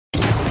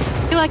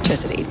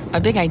Electricity,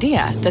 a big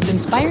idea that's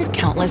inspired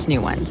countless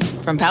new ones.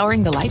 From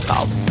powering the light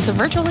bulb to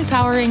virtually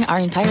powering our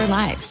entire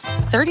lives.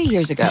 30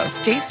 years ago,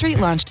 State Street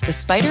launched the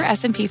SPDR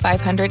S&P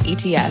 500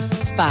 ETF,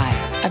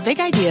 SPY. A big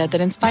idea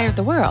that inspired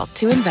the world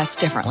to invest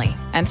differently.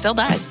 And still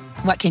does.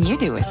 What can you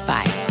do with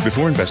SPY?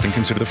 Before investing,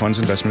 consider the fund's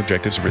investment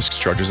objectives, risks,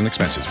 charges, and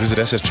expenses. Visit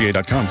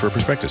ssga.com for a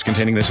prospectus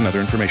containing this and other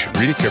information.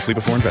 Read it carefully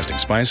before investing.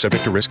 SPY is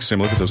subject to risks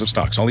similar to those of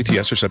stocks. All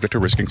ETFs are subject to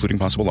risk, including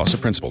possible loss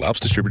of principal. Alps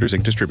Distributors,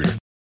 Inc. Distributor.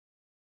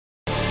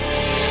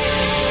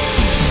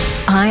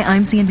 Hi,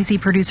 I'm CNBC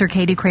producer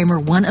Katie Kramer,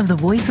 one of the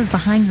voices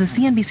behind the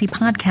CNBC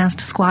podcast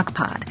Squawk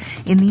Pod.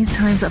 In these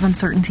times of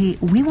uncertainty,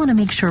 we want to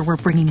make sure we're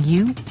bringing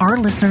you, our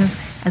listeners,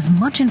 as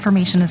much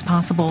information as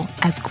possible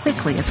as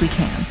quickly as we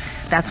can.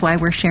 That's why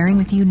we're sharing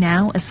with you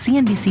now a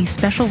CNBC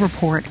special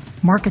report,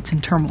 Markets in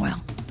Turmoil.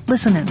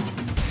 Listen in.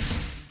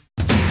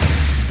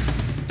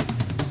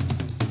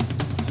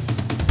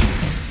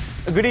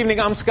 Good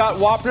evening, I'm Scott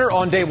Wapner.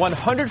 On day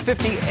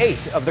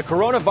 158 of the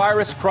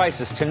coronavirus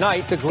crisis,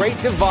 tonight, the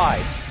Great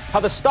Divide. How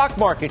the stock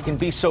market can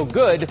be so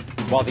good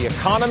while the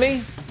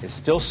economy is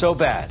still so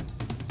bad. The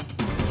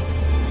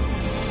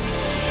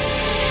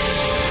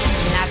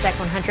NASDAQ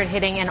 100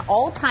 hitting an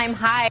all-time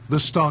high. The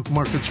stock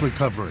market's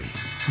recovery,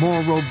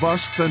 more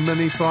robust than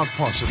many thought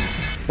possible.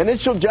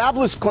 Initial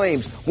jobless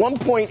claims,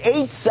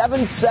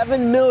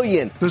 1.877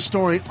 million. The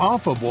story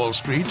off of Wall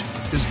Street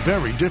is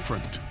very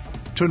different.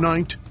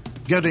 Tonight,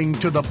 getting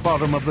to the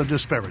bottom of the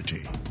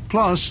disparity.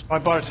 Plus, I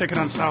bought a ticket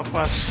on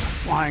Southwest,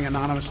 flying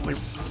anonymously.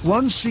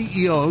 One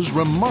CEO's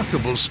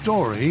remarkable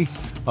story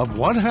of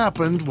what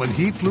happened when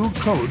he flew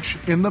coach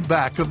in the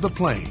back of the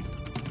plane.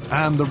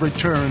 And the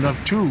return of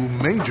two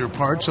major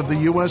parts of the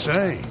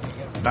USA,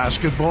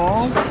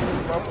 basketball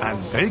and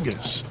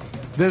Vegas.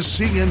 This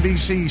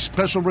CNBC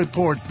special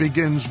report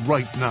begins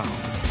right now.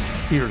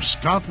 Here's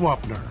Scott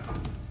Wapner.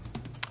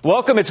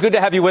 Welcome. It's good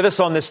to have you with us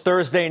on this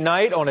Thursday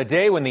night on a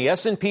day when the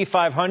S&P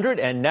 500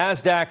 and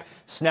NASDAQ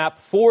snap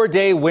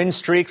four-day win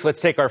streaks.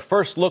 Let's take our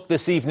first look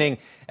this evening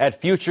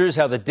at futures,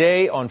 how the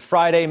day on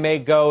Friday may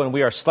go. And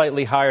we are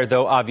slightly higher,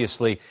 though,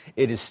 obviously,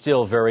 it is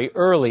still very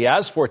early.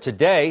 As for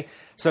today,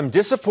 some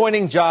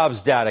disappointing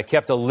jobs data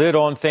kept a lid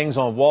on things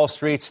on Wall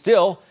Street.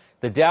 Still,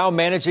 the Dow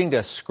managing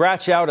to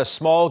scratch out a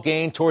small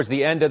gain towards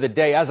the end of the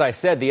day. As I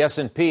said, the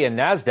S&P and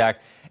NASDAQ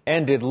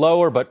ended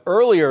lower, but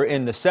earlier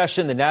in the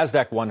session, the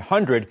NASDAQ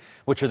 100,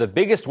 which are the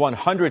biggest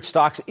 100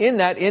 stocks in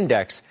that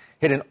index,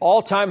 hit an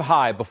all-time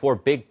high before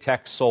big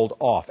tech sold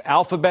off.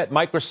 Alphabet,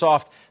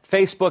 Microsoft,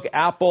 Facebook,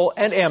 Apple,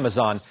 and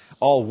Amazon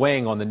all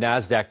weighing on the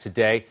NASDAQ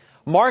today.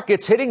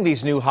 Markets hitting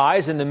these new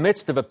highs in the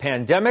midst of a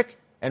pandemic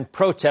and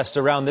protests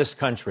around this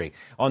country.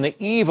 On the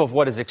eve of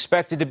what is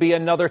expected to be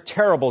another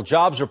terrible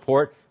jobs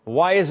report,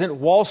 why isn't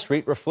Wall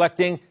Street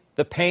reflecting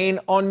the pain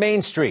on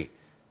Main Street?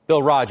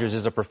 Bill Rogers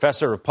is a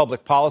professor of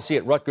public policy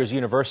at Rutgers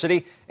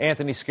University.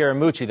 Anthony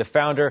Scaramucci, the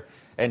founder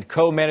and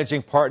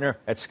co-managing partner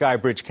at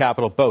Skybridge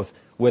Capital, both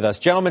with us.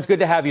 Gentlemen, it's good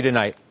to have you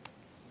tonight.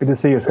 Good to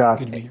see you, Scott.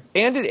 Good to be here.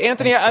 And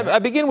Anthony, I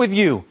begin with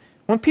you.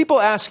 When people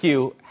ask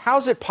you,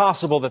 how's it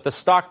possible that the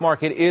stock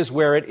market is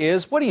where it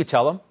is, what do you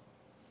tell them?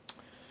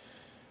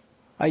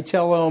 I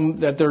tell them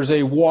that there's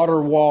a water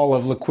wall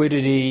of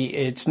liquidity.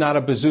 It's not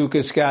a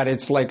bazooka, Scott.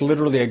 It's like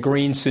literally a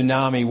green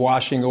tsunami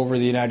washing over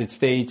the United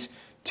States.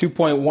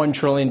 $2.1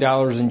 trillion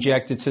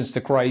injected since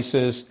the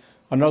crisis.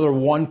 Another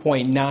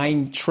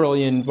 $1.9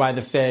 trillion by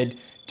the Fed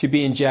to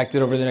be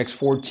injected over the next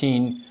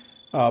 14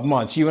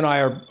 months. You and I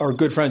are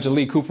good friends with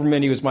Lee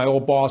Cooperman. He was my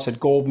old boss at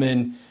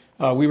Goldman.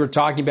 We were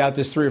talking about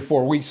this 3 or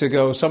 4 weeks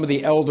ago. Some of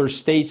the elder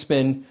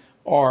statesmen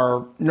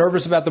are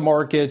nervous about the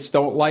markets,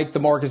 don't like the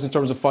markets in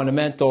terms of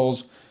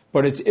fundamentals,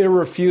 but it's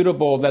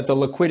irrefutable that the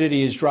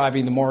liquidity is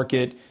driving the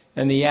market,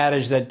 and the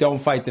adage that don't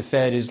fight the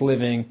Fed is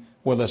living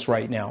with us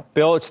right now.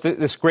 Bill, it's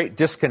this great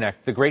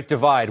disconnect, the great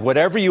divide,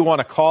 whatever you want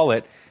to call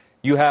it.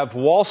 You have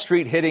Wall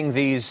Street hitting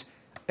these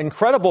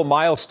incredible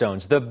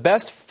milestones, the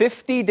best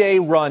 50-day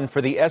run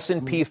for the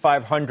S&P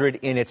 500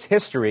 in its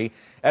history,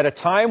 at a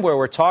time where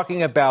we're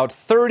talking about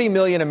 30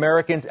 million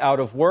Americans out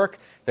of work.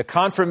 The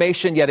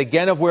confirmation yet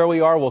again of where we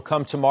are will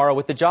come tomorrow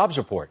with the jobs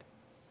report.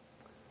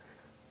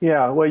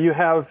 Yeah, well, you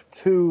have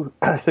two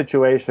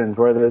situations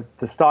where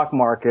the stock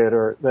market,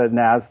 or the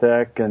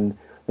NASDAQ and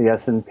the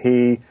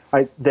S&P,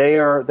 right,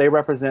 they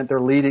represent their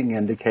leading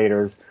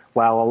indicators,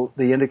 while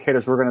the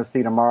indicators we're going to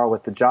see tomorrow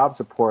with the jobs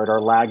report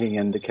are lagging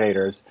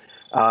indicators.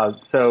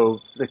 So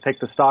they take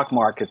the stock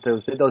market;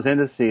 those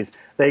indices,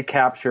 they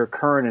capture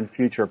current and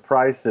future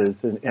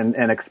prices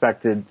and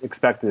expected,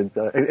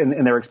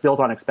 and they're built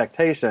on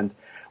expectations,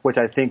 which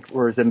I think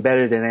was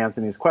embedded in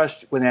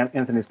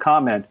Anthony's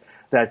comment,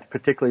 that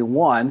particularly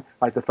one,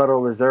 like the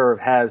Federal Reserve,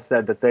 has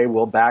said that they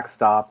will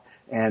backstop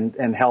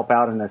and help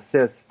out and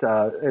assist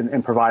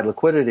and provide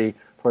liquidity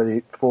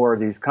for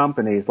these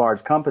companies,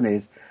 large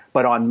companies.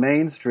 But on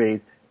Main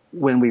Street,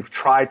 when we've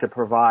tried to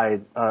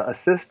provide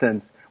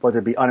assistance, whether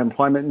it be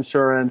unemployment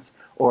insurance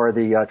or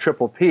the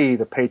PPP,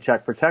 the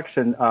Paycheck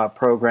Protection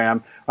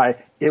Program, right,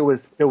 it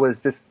was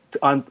just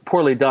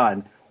poorly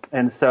done.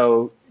 And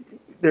so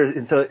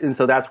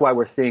so that's why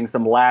we're seeing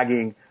some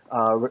lagging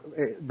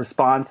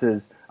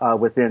responses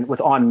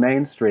on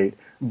Main Street.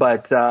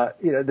 But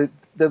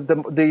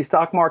the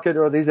stock market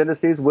or these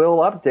indices will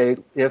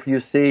update if you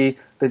see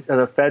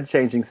the Fed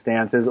changing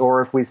stances,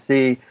 or if we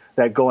see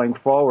that going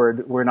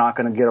forward we're not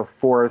going to get a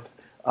fourth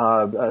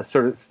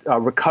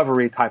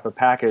recovery type of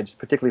package,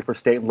 particularly for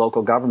state and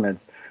local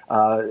governments.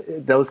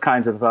 Those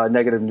kinds of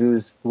negative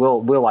news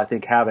will I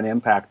think have an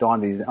impact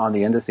on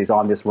the indices,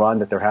 on this run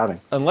that they're having.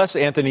 Unless,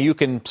 Anthony, you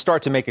can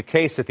start to make a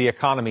case that the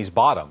economy's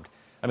bottomed.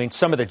 I mean,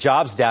 some of the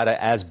jobs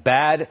data, as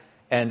bad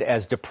and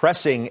as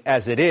depressing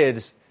as it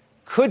is,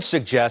 could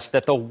suggest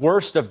that the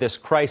worst of this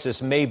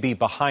crisis may be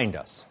behind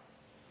us.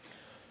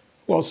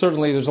 Well,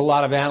 certainly there's a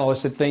lot of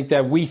analysts that think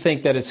that. We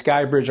think that at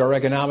Skybridge, our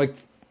economic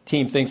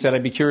team thinks that.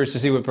 I'd be curious to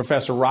see what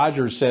Professor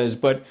Rogers says.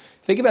 But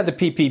think about the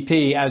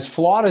PPP. As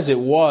flawed as it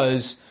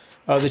was,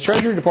 the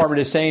Treasury Department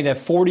is saying that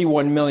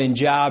 41 million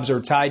jobs are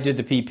tied to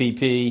the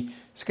PPP.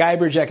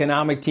 Skybridge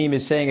economic team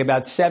is saying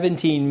about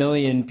 17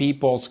 million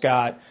people,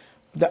 Scott,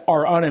 that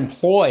are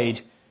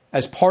unemployed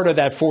as part of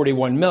that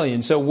 41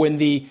 million. So when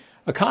the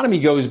economy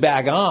goes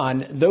back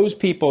on, those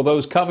people,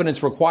 those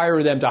covenants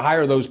require them to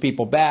hire those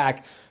people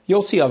back.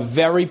 You'll see a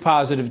very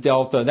positive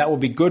delta. That will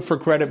be good for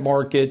credit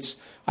markets.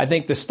 I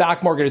think the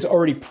stock market is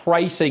already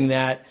pricing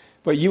that,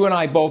 but you and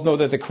I both know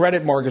that the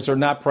credit markets are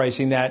not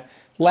pricing that.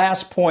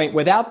 Last point,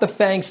 without the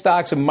FANG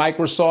stocks of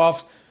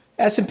Microsoft,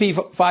 S&P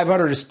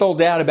 500 is still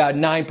down about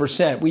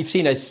 9%. We've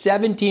seen a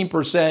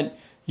 17%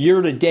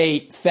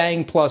 year-to-date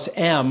FANG plus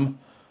M,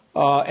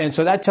 and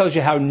so that tells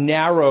you how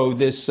narrow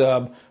this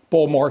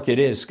bull market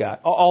is,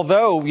 Scott.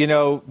 Although,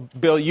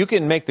 Bill, you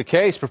can make the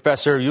case,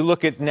 Professor, you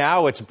look at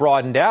now it's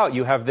broadened out.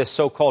 You have this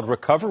so-called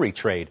recovery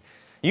trade.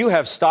 You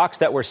have stocks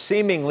that were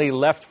seemingly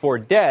left for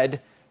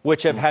dead,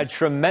 which have had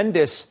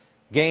tremendous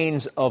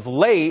gains of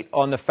late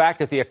on the fact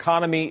that the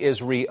economy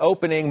is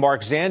reopening.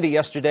 Mark Zandi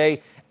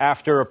yesterday,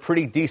 after a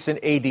pretty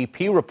decent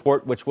ADP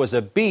report, which was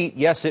a beat.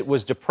 Yes, it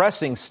was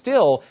depressing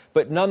still,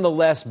 but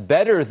nonetheless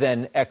better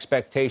than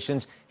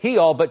expectations. He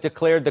all but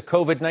declared the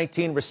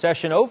COVID-19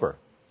 recession over.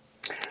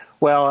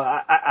 Well,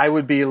 I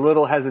would be a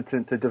little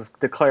hesitant to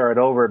declare it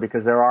over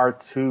because there are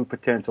two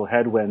potential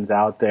headwinds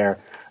out there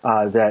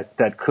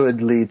that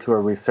could lead to a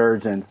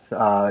resurgence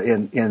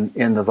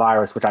in the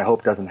virus, which I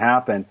hope doesn't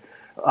happen.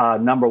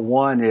 Number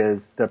one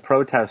is the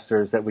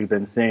protesters that we've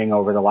been seeing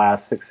over the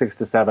last six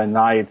to seven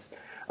nights.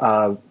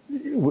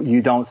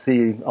 You don't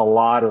see a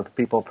lot of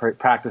people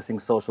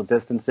practicing social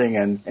distancing.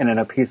 And in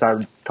a piece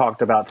I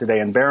talked about today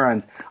in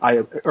Barron's,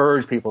 I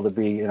urge people to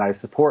be, and I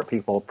support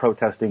people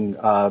protesting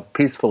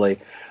peacefully.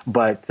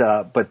 But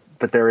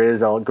there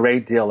is a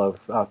great deal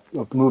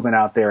of movement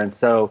out there. And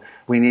so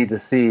we need to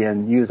see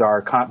and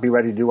be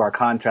ready to do our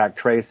contact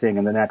tracing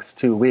in the next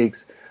 2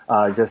 weeks,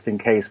 just in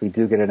case we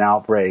do get an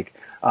outbreak.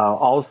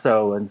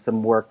 Also, in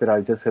some work that I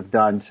just have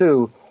done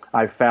too,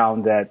 I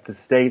found that the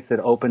states that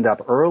opened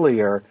up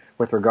earlier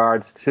with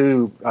regards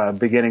to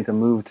beginning to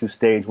move to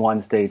stage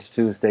 1, stage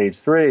 2, stage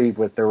 3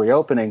 with their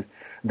reopenings,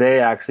 they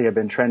actually have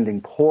been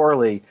trending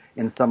poorly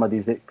in some of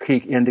these key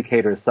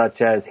indicators,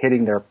 such as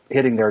hitting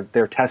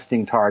their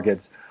testing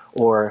targets,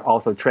 or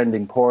also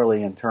trending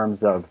poorly in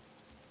terms of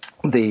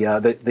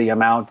the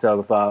amount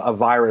of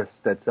virus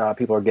that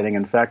people are getting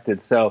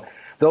infected. So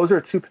those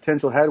are two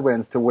potential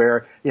headwinds to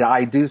where,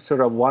 I do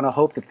sort of want to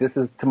hope that this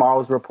is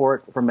tomorrow's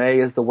report for May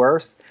is the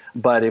worst.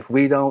 But if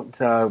we don't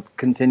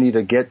continue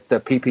to get the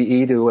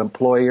PPE to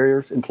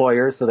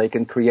employers so they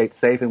can create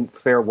safe and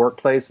fair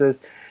workplaces,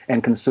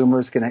 and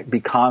consumers can be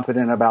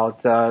confident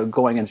about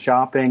going and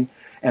shopping,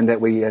 and that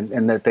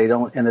if they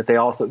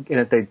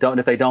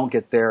don't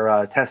get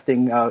their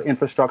testing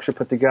infrastructure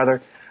put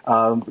together,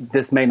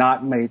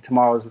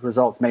 tomorrow's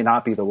results may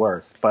not be the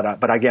worst.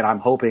 But again, I'm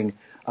hoping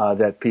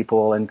that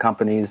people and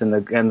companies and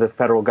the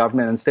federal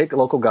government and state and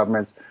local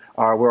governments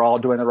we're all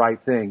doing the right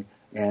thing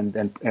and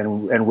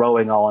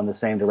rowing all in the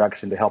same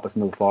direction to help us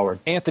move forward.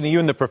 Anthony, you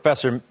and the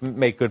professor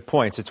make good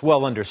points. It's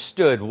well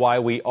understood why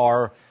we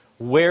are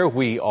where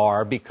we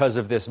are because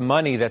of this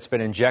money that's been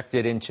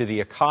injected into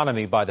the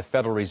economy by the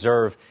Federal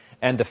Reserve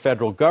and the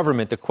federal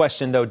government. The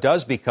question, though,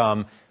 does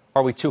become,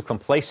 are we too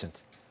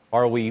complacent?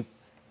 Are we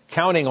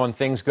counting on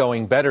things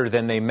going better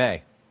than they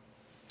may?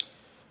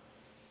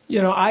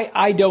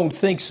 I don't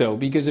think so,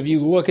 because if you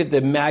look at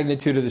the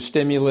magnitude of the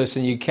stimulus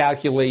and you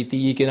calculate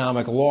the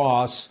economic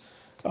loss,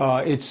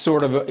 it's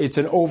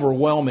an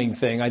overwhelming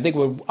thing. I think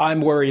what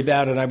I'm worried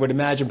about, and I would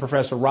imagine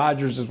Professor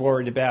Rogers is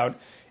worried about,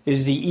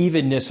 is the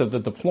evenness of the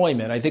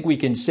deployment. I think we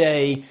can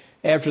say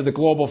after the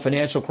global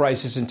financial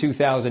crisis in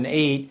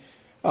 2008,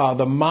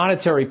 the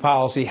monetary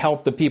policy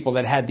helped the people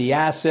that had the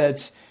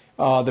assets.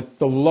 The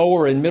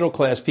lower and middle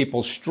class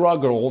people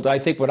struggled. I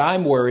think what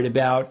I'm worried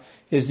about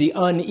is the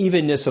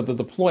unevenness of the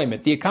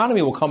deployment. The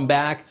economy will come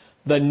back.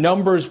 The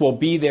numbers will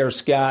be there,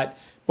 Scott.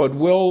 But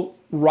will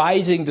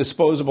rising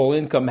disposable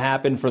income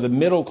happen for the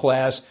middle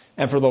class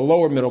and for the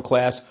lower middle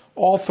class?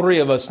 All three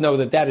of us know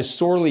that is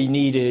sorely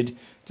needed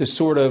to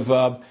sort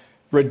of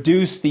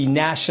reduce the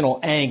national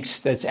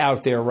angst that's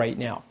out there right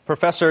now.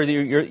 Professor,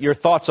 your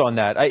thoughts on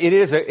that? It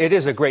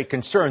is a great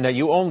concern that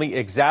you only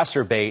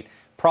exacerbate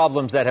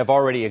problems that have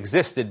already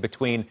existed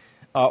between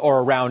or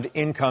around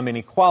income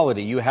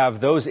inequality. You have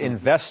those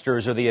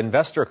investors or the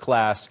investor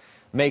class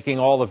making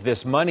all of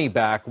this money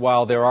back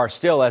while there are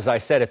still, as I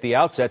said at the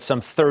outset,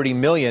 some 30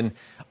 million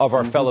of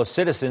our fellow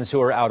citizens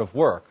who are out of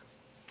work.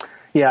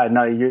 Yeah,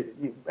 no,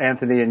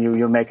 Anthony, and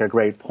you make a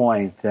great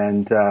point.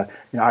 And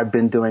I've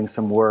been doing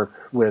some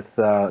work with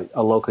a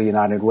local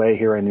United Way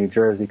here in New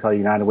Jersey called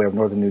United Way of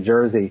Northern New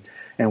Jersey.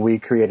 And we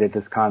created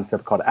this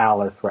concept called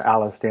ALICE, where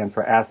ALICE stands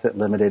for Asset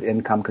Limited,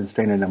 Income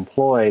Constrained, and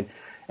Employed.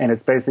 And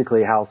it's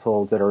basically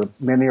households that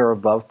many are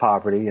above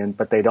poverty,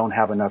 but they don't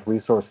have enough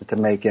resources to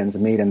make ends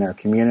meet in their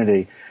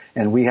community.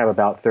 And we have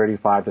about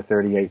 35 to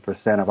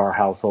 38% of our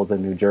households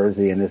in New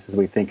Jersey, and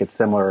we think it's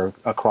similar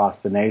across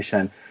the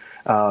nation,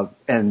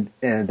 and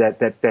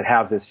that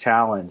have this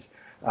challenge.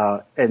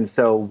 And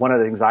so one of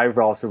the things I've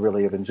also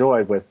really have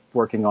enjoyed with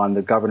working on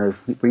the Governor's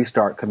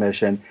Restart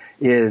Commission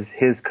is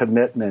his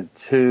commitment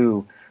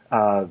to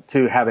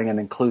having an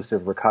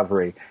inclusive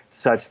recovery,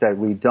 such that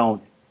we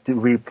don't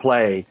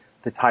replay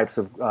the types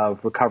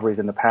of recoveries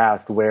in the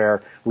past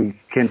where we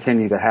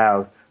continue to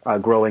have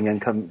growing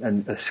income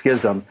and a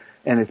schism.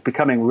 And it's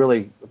becoming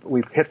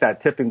we've hit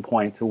that tipping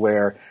point to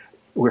where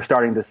we're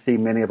starting to see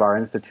many of our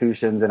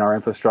institutions and our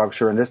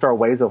infrastructure and just our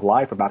ways of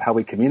life about how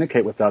we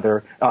communicate with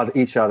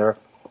each other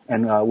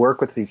and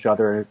work with each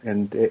other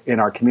and in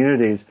our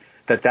communities,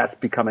 that's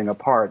coming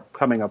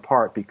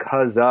apart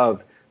because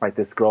of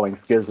this growing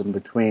schism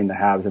between the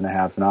haves and the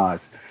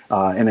have-nots.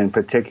 And in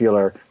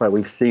particular,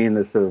 we've seen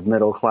this sort of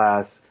middle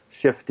class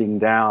shifting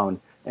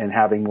down and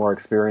having more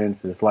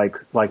experiences like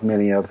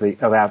many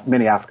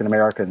African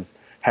Americans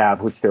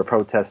have, which they're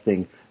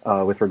protesting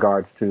with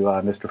regards to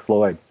Mr.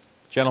 Floyd.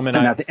 Gentlemen,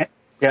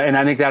 and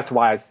I think that's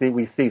why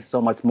we see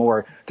so much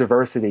more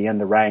diversity in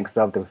the ranks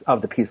of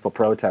the peaceful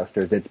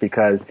protesters. It's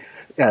because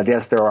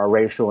yes, there are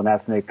racial and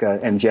ethnic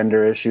and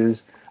gender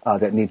issues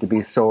that need to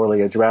be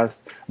sorely addressed,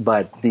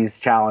 but these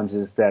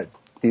challenges that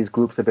these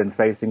groups have been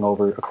facing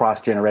across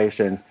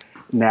generations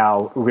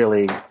now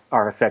really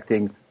are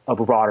affecting a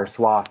broader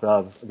swath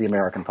of the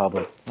American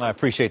public. I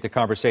appreciate the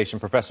conversation.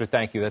 Professor,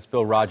 thank you. That's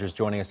Bill Rogers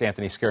joining us.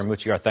 Anthony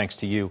Scaramucci, our thanks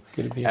to you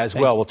as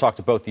well. We'll talk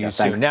to both of you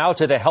soon. Now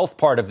to the health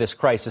part of this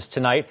crisis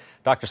tonight.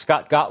 Dr.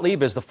 Scott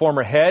Gottlieb is the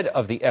former head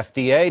of the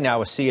FDA,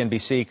 now a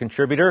CNBC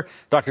contributor.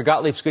 Dr.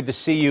 Gottlieb, it's good to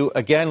see you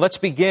again. Let's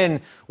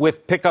begin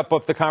with pickup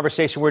of the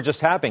conversation we're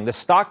just having. The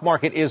stock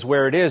market is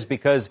where it is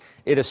because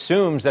it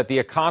assumes that the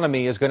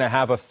economy is going to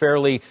have a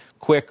fairly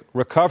quick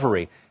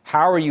recovery.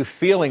 How are you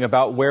feeling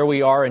about where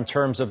we are in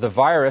terms of the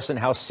virus and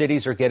how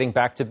cities are getting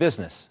back to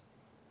business?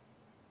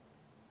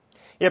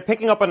 Yeah,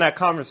 picking up on that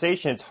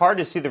conversation, it's hard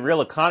to see the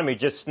real economy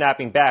just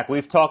snapping back.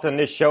 We've talked on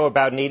this show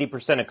about an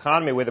 80%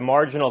 economy where the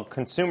marginal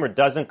consumer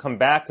doesn't come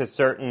back to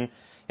certain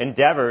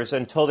endeavors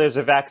until there's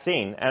a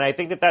vaccine. And I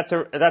think that's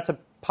a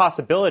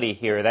possibility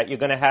here, that you're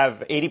going to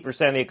have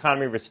 80% of the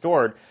economy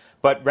restored.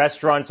 But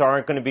restaurants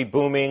aren't going to be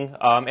booming.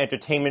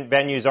 Entertainment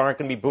venues aren't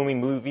going to be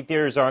booming. Movie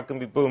theaters aren't going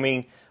to be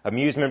booming.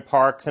 Amusement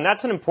parks. And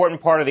that's an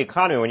important part of the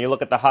economy when you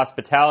look at the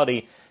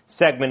hospitality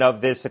segment of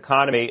this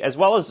economy, as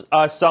well as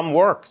some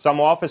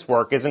office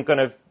work isn't going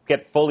to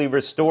get fully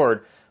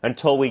restored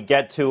until we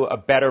get to a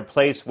better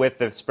place with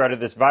the spread of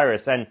this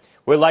virus. And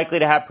we're likely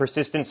to have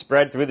persistent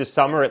spread through the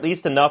summer, at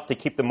least enough to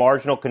keep the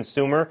marginal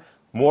consumer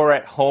more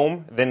at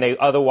home than they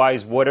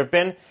otherwise would have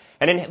been.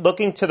 And in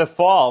looking to the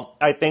fall,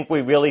 I think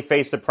we really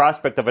face the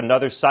prospect of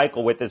another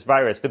cycle with this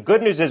virus. The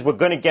good news is we're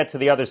going to get to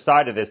the other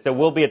side of this. There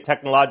will be a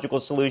technological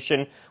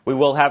solution. We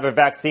will have a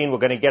vaccine. We're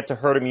going to get to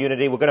herd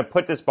immunity. We're going to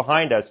put this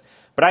behind us.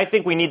 But I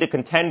think we need to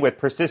contend with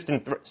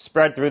persistent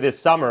spread through this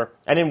summer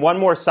and in one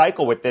more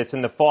cycle with this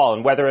in the fall.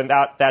 And whether or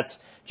not that's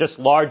just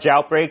large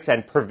outbreaks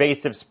and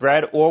pervasive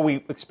spread, or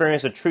we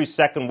experience a true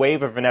second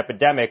wave of an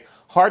epidemic,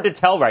 hard to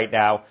tell right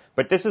now,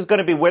 but this is going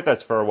to be with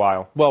us for a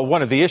while. Well,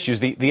 one of the issues,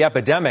 the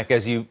epidemic,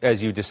 as you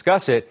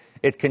discuss it,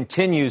 it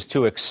continues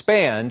to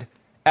expand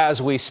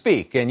as we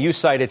speak. And you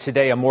cited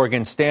today a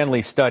Morgan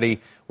Stanley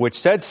study which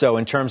said so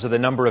in terms of the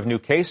number of new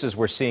cases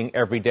we're seeing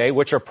every day,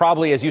 which are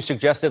probably, as you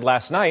suggested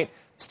last night,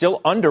 still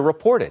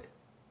underreported.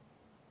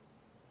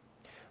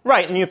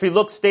 Right. And if you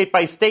look state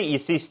by state, you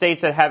see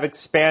states that have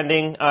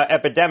expanding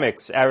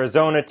epidemics.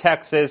 Arizona,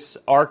 Texas,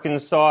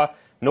 Arkansas,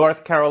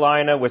 North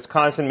Carolina,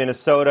 Wisconsin,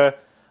 Minnesota.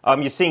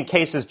 You're seeing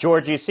cases,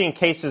 Georgia, you're seeing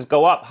cases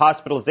go up,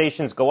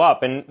 hospitalizations go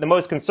up. And the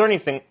most concerning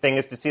thing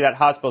is to see that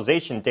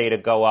hospitalization data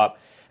go up.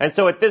 And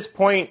so at this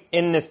point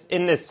in this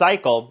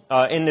cycle,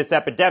 in this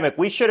epidemic,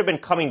 we should have been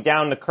coming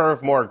down the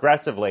curve more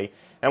aggressively.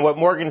 And what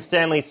Morgan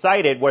Stanley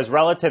cited was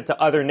relative to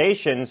other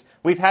nations,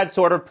 we've had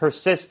sort of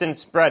persistent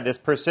spread, this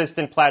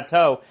persistent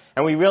plateau,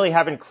 and we really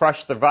haven't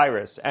crushed the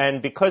virus.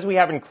 And because we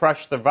haven't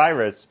crushed the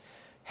virus,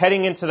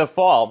 heading into the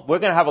fall, we're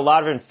going to have a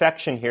lot of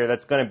infection here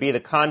that's going to be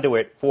the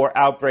conduit for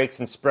outbreaks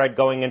and spread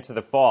going into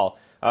the fall.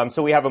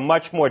 So we have a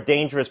much more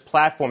dangerous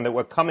platform that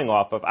we're coming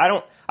off of. I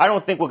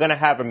don't think we're going to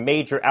have a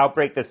major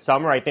outbreak this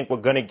summer. I think we're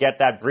going to get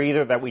that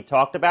breather that we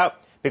talked about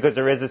because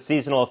there is a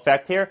seasonal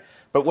effect here.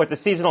 But what the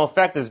seasonal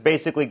effect is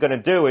basically going to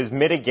do is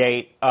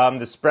mitigate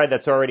the spread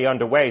that's already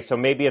underway. So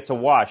maybe it's a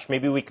wash.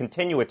 Maybe we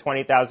continue with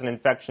 20,000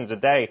 infections a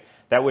day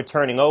that we're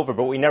turning over,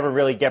 but we never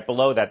really get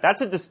below that.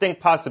 That's a distinct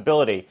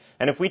possibility.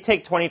 And if we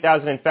take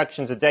 20,000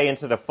 infections a day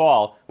into the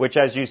fall, which,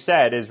 as you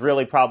said, is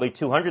really probably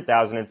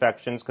 200,000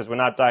 infections because we're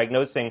not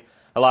diagnosing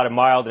a lot of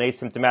mild and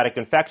asymptomatic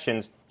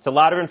infections, it's a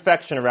lot of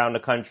infection around the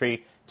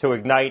country to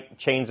ignite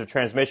chains of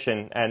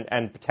transmission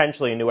and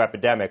potentially a new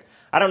epidemic.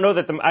 I don't know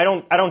that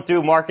I don't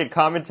do market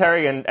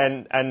commentary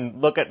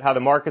and look at how the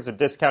markets are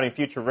discounting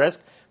future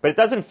risk, but it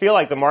doesn't feel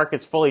like the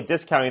market's fully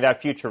discounting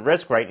that future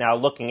risk right now,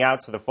 looking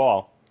out to the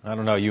fall. I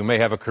don't know. You may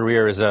have a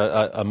career as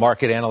a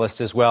market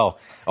analyst as well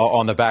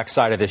on the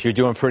backside of this. You're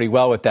doing pretty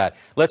well with that.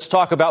 Let's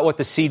talk about what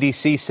the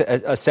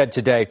CDC said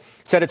today.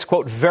 Said it's,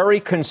 quote, very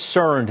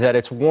concerned that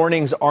its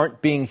warnings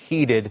aren't being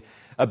heeded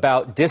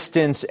about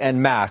distance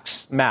and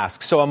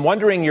masks. So I'm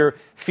wondering your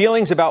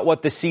feelings about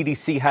what the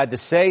CDC had to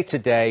say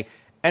today,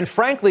 and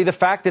frankly, the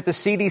fact that the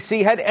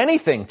CDC had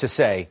anything to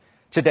say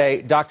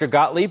today, Dr.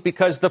 Gottlieb,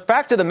 because the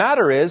fact of the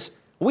matter is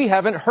we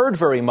haven't heard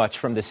very much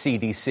from the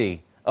CDC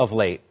of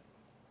late.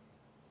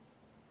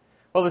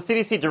 Well, the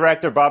CDC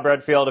director, Bob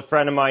Redfield, a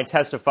friend of mine,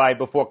 testified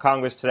before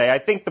Congress today. I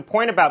think the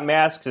point about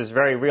masks is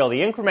very real.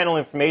 The incremental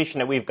information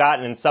that we've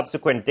gotten in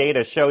subsequent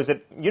data shows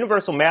that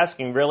universal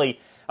masking really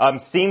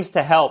seems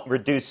to help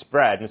reduce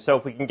spread. And so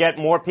if we can get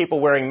more people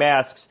wearing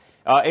masks,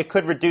 it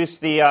could reduce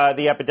the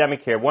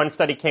epidemic here. One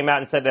study came out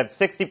and said that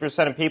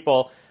 60% of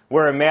people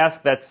wear a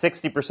mask that's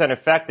 60%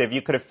 effective.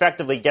 You could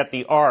effectively get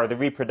the R, the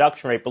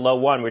reproduction rate, below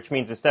 1, which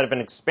means instead of an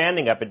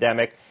expanding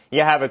epidemic,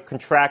 you have a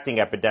contracting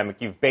epidemic.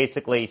 You've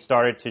basically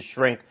started to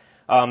shrink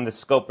the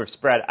scope of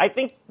spread. I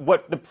think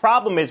what the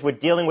problem is, we're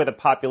dealing with a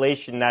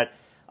population that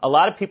a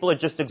lot of people are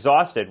just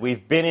exhausted.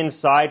 We've been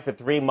inside for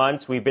 3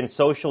 months. We've been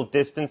social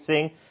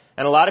distancing.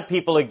 And a lot of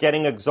people are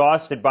getting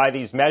exhausted by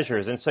these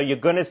measures. And so you're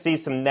going to see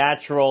some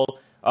natural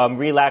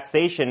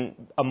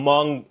relaxation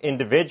among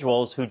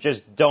individuals who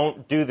just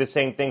don't do the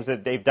same things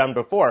that they've done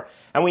before.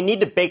 And we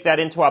need to bake that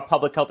into our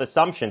public health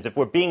assumptions. If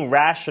we're being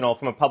rational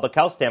from a public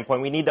health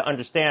standpoint, we need to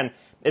understand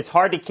it's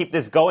hard to keep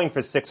this going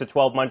for 6 or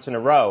 12 months in a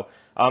row.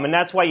 And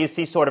that's why you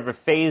see sort of a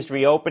phased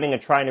reopening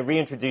and trying to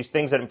reintroduce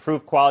things that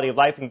improve quality of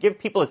life and give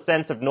people a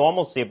sense of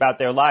normalcy about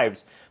their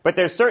lives. But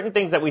there's certain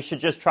things that we should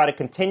just try to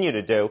continue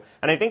to do.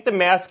 And I think the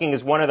masking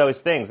is one of those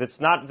things. It's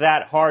not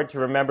that hard to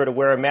remember to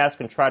wear a mask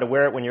and try to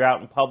wear it when you're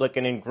out in public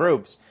and in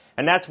groups.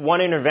 And that's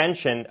one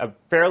intervention, a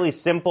fairly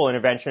simple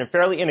intervention, a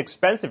fairly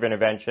inexpensive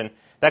intervention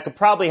that could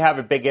probably have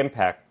a big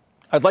impact.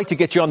 I'd like to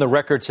get you on the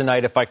record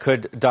tonight, if I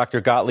could,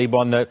 Dr. Gottlieb,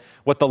 on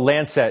what the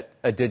Lancet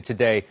did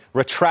today,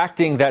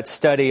 retracting that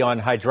study on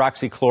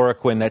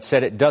hydroxychloroquine that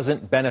said it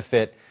doesn't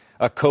benefit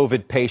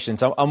COVID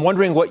patients. I'm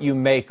wondering what you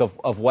make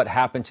of what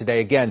happened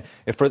today. Again,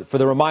 for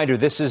the reminder,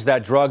 this is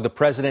that drug the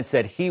president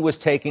said he was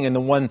taking and the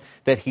one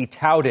that he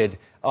touted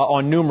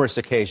on numerous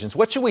occasions.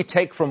 What should we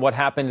take from what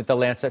happened at the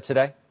Lancet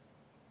today?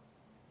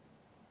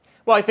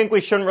 Well, I think we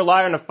shouldn't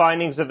rely on the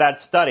findings of that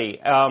study.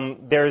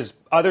 There's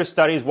other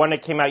studies. One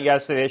that came out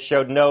yesterday that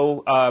showed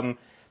no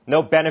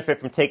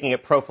benefit from taking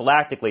it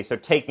prophylactically, so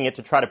taking it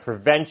to try to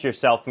prevent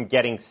yourself from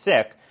getting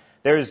sick.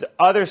 There's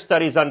other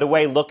studies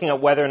underway looking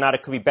at whether or not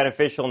it could be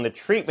beneficial in the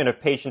treatment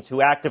of patients who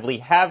actively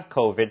have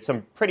COVID,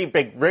 some pretty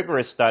big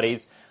rigorous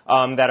studies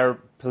that are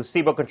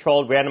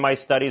placebo-controlled, randomized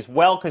studies,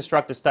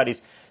 well-constructed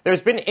studies.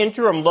 There's been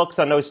interim looks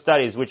on those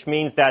studies, which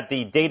means that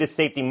the data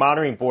safety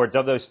monitoring boards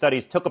of those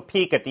studies took a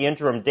peek at the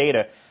interim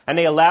data, and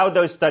they allowed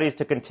those studies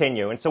to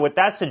continue. And so what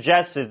that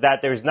suggests is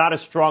that there's not a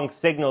strong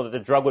signal that the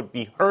drug would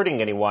be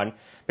hurting anyone,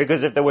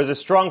 because if there was a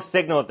strong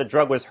signal that the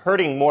drug was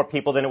hurting more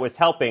people than it was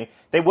helping,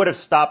 they would have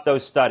stopped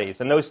those studies,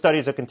 and those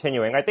studies are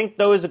continuing. I think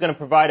those are going to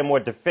provide a more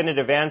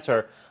definitive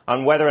answer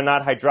on whether or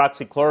not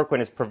hydroxychloroquine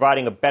is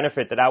providing a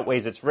benefit that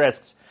outweighs its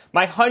risks.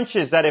 My hunch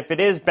is that if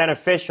it is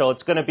beneficial,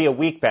 it's going to be a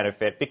weak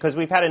benefit, because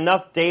we've had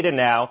enough data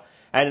now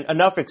and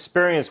enough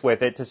experience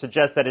with it to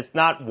suggest that it's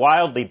not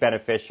wildly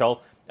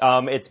beneficial.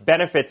 Its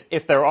benefits,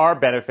 if there are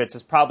benefits,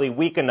 is probably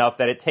weak enough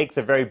that it takes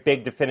a very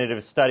big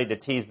definitive study to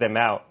tease them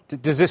out.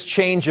 Does this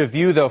change a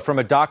view, though, from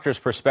a doctor's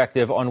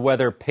perspective on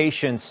whether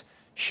patients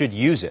should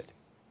use it?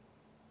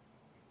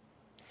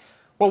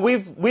 Well,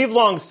 we've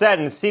long said,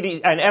 and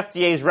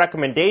FDA's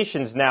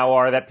recommendations now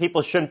are that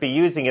people shouldn't be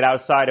using it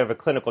outside of a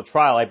clinical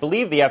trial. I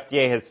believe the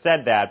FDA has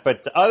said that,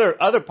 but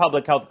other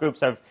public health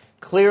groups have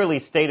clearly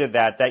stated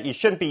that you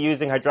shouldn't be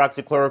using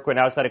hydroxychloroquine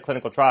outside a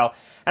clinical trial.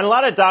 And a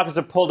lot of doctors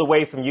have pulled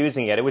away from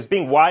using it. It was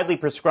being widely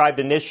prescribed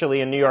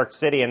initially in New York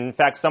City, and in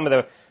fact, some of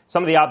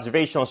the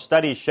observational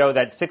studies show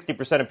that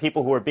 60% of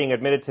people who were being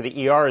admitted to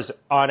the ERs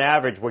on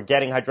average were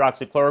getting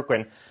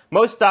hydroxychloroquine.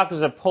 Most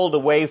doctors have pulled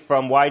away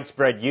from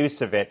widespread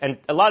use of it, and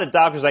a lot of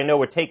doctors I know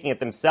were taking it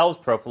themselves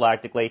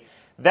prophylactically.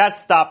 That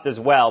stopped as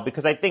well,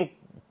 because I think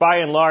by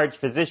and large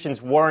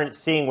physicians weren't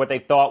seeing what they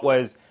thought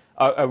was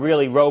a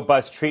really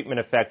robust treatment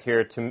effect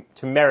here to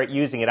merit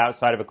using it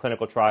outside of a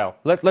clinical trial.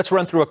 Let's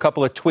run through a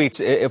couple of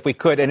tweets if we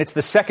could, and it's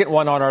the second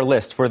one on our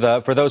list for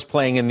those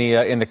playing in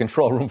the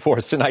control room for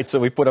us tonight. So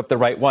we put up the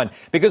right one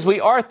because we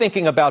are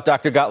thinking about,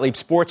 Dr. Gottlieb,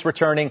 sports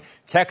returning.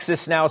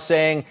 Texas now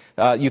saying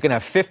you can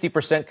have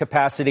 50%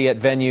 capacity at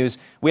venues.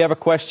 We have a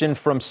question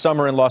from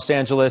Summer in Los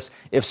Angeles.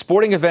 If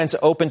sporting events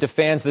open to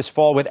fans this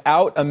fall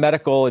without a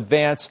medical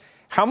advance,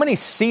 how many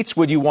seats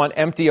would you want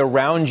empty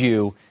around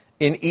you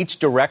in each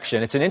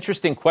direction? It's an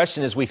interesting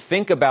question as we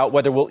think about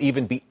whether we'll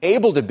even be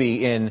able to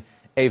be in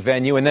a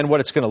venue and then what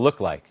it's going to look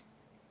like.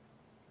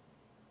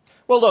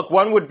 Well, look,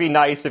 one would be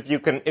nice if you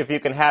can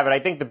have it. I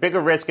think the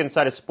bigger risk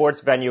inside a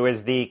sports venue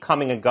is the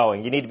coming and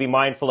going. You need to be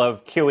mindful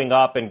of queuing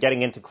up and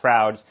getting into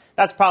crowds.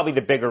 That's probably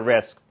the bigger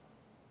risk.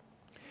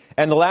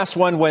 And the last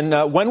one, when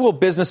will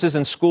businesses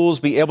and schools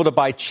be able to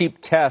buy cheap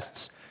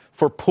tests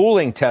for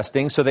pooling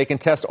testing so they can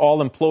test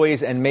all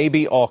employees and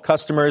maybe all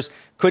customers?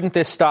 Couldn't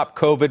this stop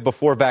COVID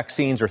before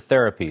vaccines or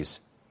therapies?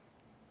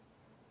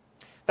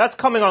 That's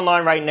coming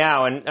online right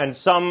now, and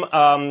some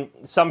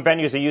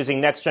venues are using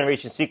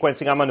next-generation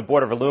sequencing. I'm on the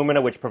board of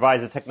Illumina, which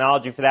provides the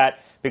technology for that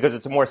because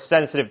it's a more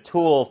sensitive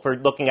tool for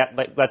looking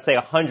at, let's say,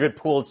 100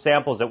 pooled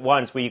samples at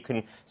once where you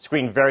can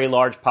screen very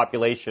large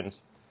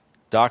populations.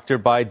 Doctor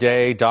by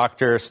day,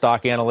 doctor,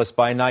 stock analyst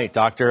by night.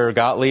 Dr.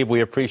 Gottlieb,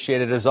 we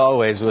appreciate it as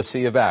always. We'll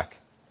see you back.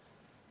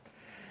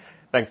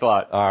 Thanks a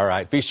lot. All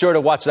right. Be sure to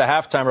watch the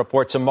Halftime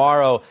Report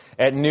tomorrow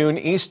at noon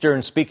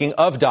Eastern. Speaking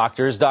of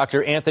doctors,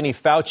 Dr. Anthony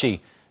Fauci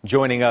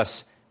joining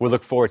us. We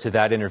look forward to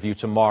that interview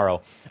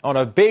tomorrow. On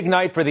a big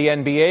night for the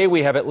NBA,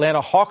 we have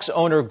Atlanta Hawks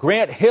owner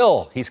Grant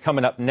Hill. He's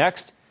coming up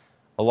next,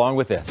 along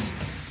with this.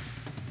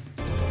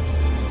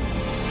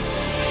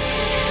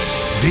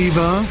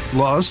 Viva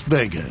Las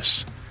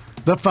Vegas.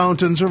 The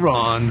fountains are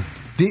on,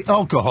 the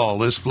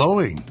alcohol is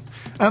flowing,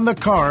 and the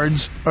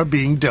cards are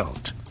being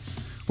dealt.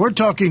 We're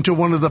talking to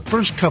one of the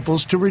first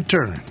couples to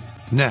return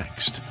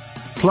next.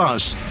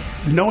 Plus,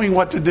 knowing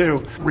what to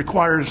do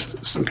requires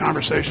some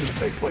conversations to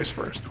take place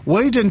first.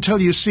 Wait until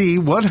you see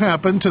what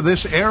happened to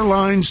this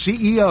airline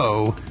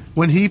CEO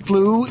when he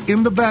flew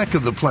in the back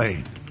of the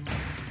plane.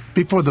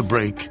 Before the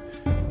break,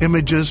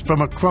 images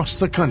from across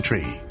the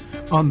country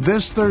on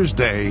this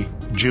Thursday,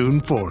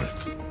 June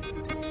 4th.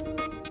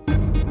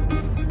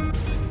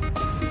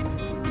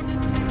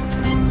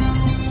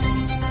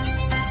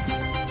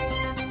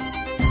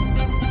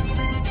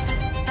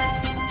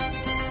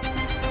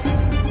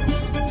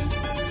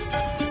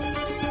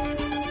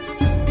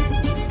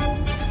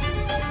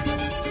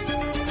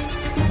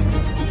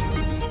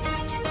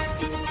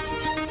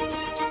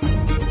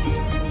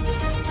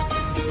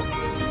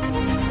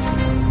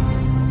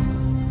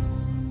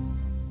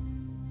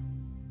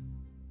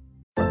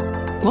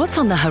 What's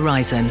on the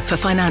horizon for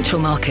financial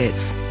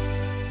markets?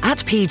 At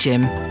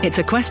PGIM, it's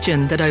a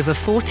question that over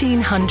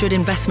 1,400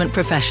 investment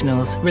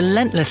professionals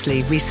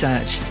relentlessly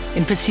research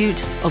in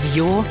pursuit of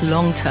your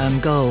long-term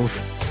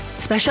goals.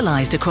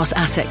 Specialized across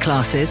asset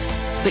classes,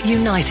 but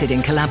united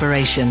in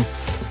collaboration,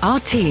 our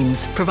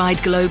teams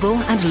provide global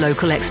and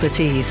local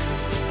expertise.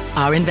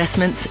 Our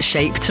investments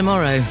shape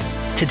tomorrow,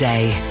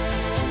 today.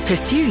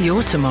 Pursue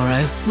your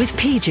tomorrow with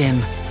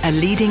PGIM, a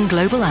leading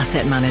global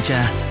asset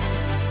manager.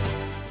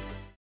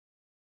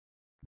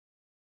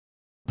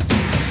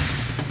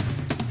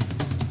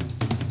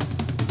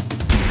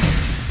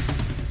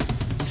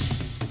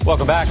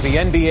 Welcome back. The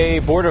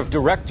NBA Board of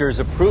Directors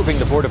approving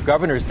the Board of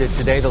Governors did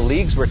today the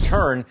league's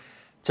return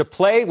to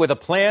play with a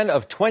plan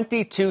of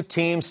 22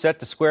 teams set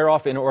to square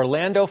off in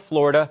Orlando,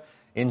 Florida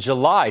in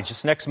July,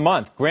 just next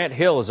month. Grant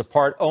Hill is a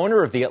part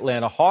owner of the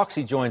Atlanta Hawks.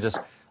 He joins us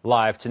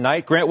live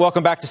tonight. Grant,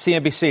 welcome back to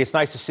CNBC. It's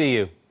nice to see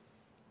you.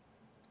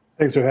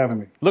 Thanks for having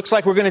me. Looks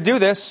like we're going to do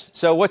this.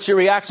 So what's your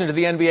reaction to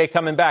the NBA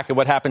coming back and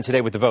what happened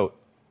today with the vote?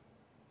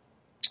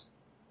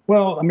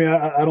 Well, I mean,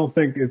 I don't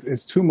think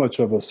it's too much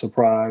of a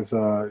surprise.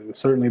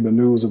 Certainly the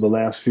news of the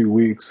last few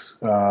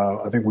weeks,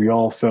 I think we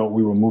all felt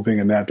we were moving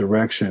in that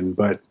direction.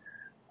 But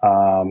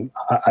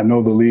I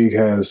know the league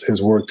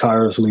has worked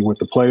tirelessly with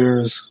the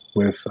players,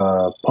 with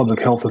public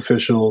health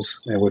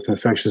officials, and with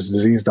infectious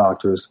disease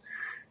doctors,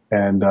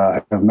 and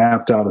have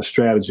mapped out a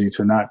strategy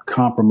to not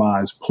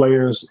compromise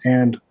players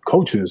and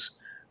coaches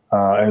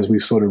as we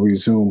sort of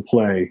resume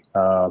play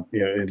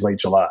in late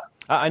July.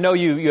 I know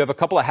you have a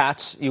couple of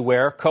hats you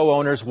wear,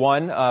 co-owners,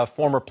 one,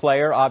 former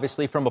player,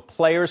 obviously. From a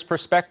player's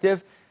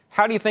perspective,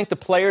 how do you think the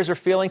players are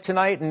feeling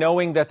tonight,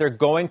 knowing that they're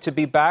going to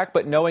be back,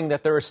 but knowing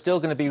that there are still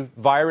going to be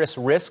virus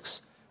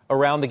risks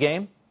around the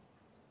game?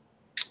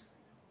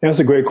 That's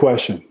a great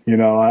question. You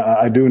know,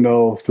 I do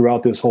know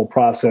throughout this whole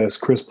process,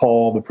 Chris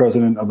Paul, the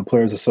president of the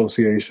Players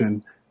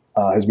Association,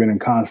 has been in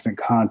constant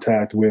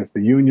contact with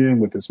the union,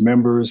 with its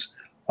members,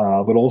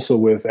 but also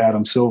with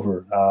Adam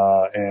Silver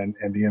and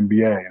the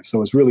NBA. And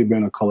so it's really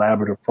been a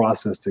collaborative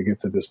process to get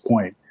to this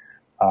point.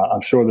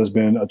 I'm sure there's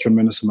been a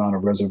tremendous amount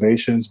of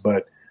reservations,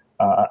 but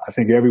I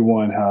think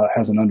everyone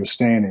has an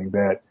understanding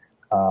that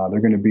they're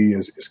going to be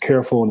as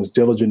careful and as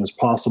diligent as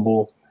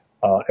possible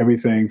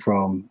everything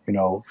from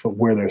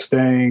where they're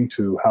staying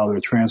to how they're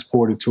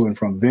transported to and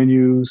from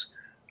venues,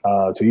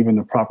 to even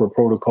the proper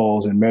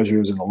protocols and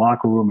measures in the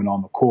locker room and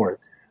on the court.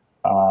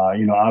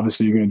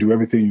 Obviously you're going to do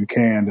everything you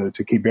can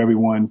to keep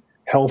everyone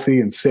healthy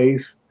and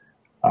safe,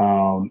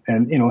 and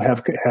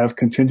have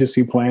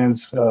contingency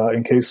plans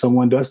in case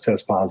someone does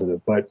test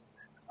positive. But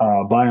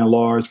by and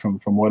large, from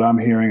what I'm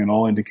hearing and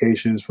all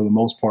indications, for the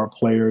most part,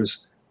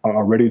 players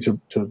are ready to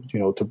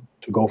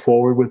go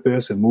forward with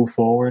this and move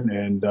forward.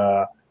 And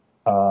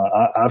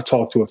I've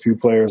talked to a few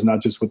players,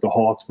 not just with the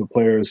Hawks, but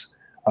players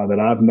that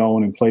I've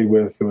known and played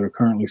with who are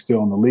currently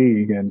still in the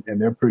league, and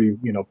they're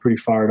pretty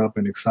fired up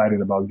and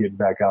excited about getting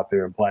back out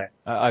there and playing.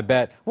 I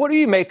bet. What do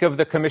you make of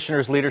the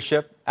commissioner's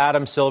leadership?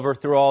 Adam Silver,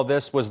 through all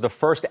this, was the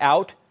first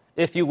out,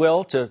 if you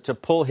will, to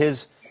pull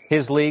his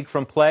league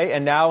from play,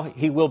 and now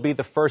he will be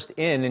the first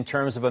in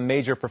terms of a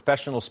major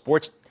professional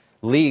sports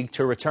league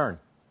to return.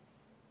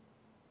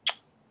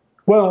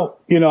 Well,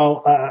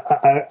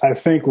 I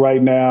think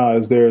right now,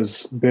 as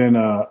there's been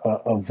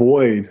a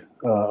void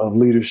of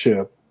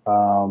leadership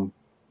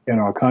in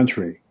our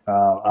country,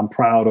 I'm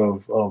proud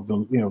of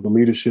the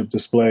leadership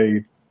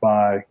displayed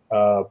by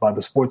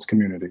the sports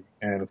community,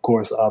 and of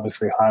course,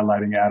 obviously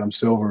highlighting Adam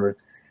Silver.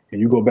 And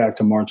you go back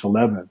to March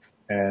 11th,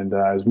 and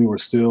as we were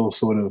still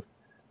sort of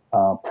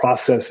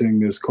processing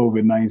this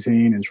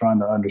COVID-19 and trying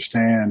to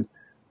understand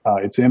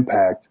its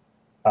impact,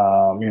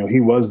 he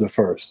was the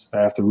first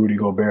after Rudy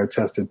Gobert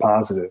tested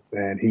positive,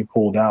 and he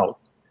pulled out,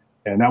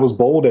 and that was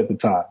bold at the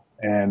time.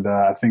 And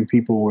I think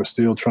people were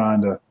still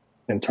trying to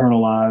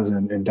internalize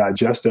and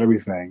digest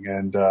everything.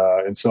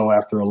 And so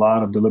after a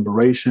lot of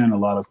deliberation, a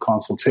lot of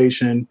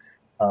consultation,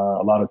 a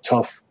lot of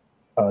tough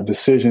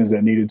decisions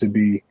that needed to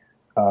be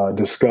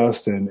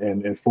discussed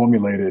and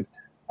formulated,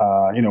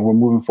 we're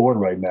moving forward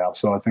right now.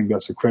 So I think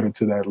that's a credit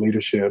to that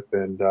leadership.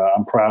 And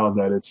I'm proud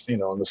that it's, in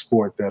the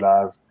sport that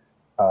I've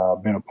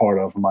been a part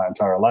of my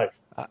entire life.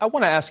 I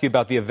want to ask you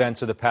about the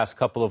events of the past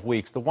couple of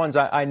weeks, the ones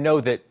I know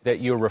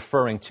that you're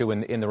referring to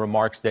in the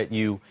remarks that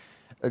you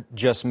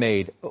just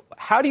made.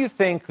 How do you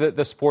think that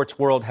the sports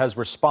world has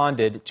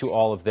responded to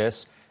all of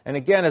this? And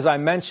again, as I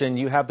mentioned,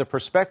 you have the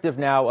perspective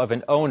now of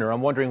an owner.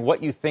 I'm wondering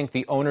what you think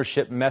the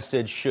ownership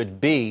message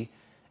should be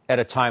at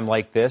a time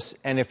like this.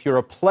 And if you're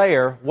a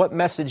player, what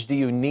message do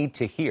you need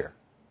to hear?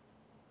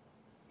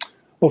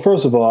 Well,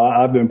 first of all,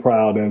 I've been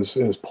proud as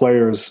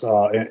players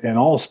in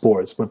all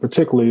sports, but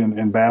particularly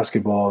in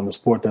basketball, in the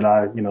sport that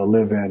I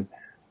live in.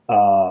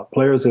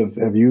 Players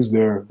have used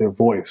their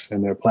voice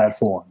and their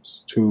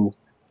platforms to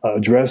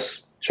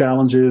address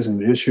challenges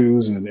and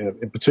issues, and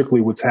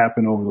particularly what's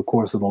happened over the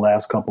course of the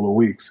last couple of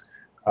weeks.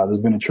 There's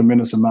been a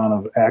tremendous amount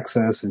of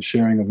access and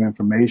sharing of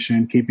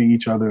information, keeping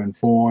each other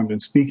informed,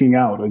 and speaking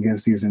out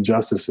against these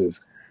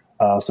injustices.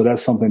 So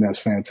that's something that's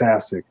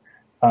fantastic.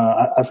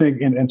 I think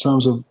in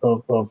terms of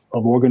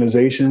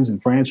organizations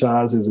and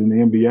franchises in the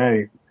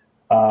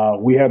NBA,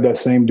 we have that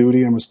same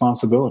duty and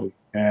responsibility.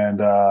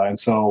 And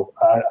so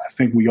I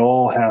think we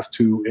all have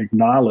to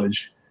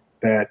acknowledge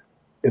that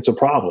it's a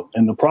problem.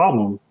 And the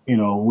problem,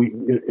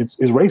 it's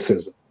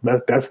racism.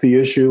 That's the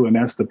issue, and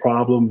that's the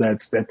problem.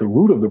 That's at the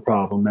root of the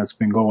problem that's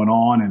been going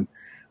on. And,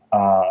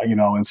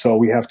 and so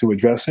we have to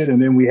address it.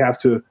 And then we have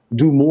to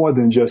do more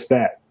than just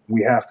that.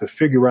 We have to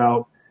figure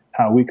out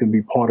how we can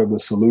be part of the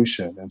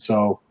solution. And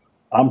so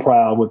I'm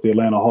proud with the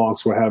Atlanta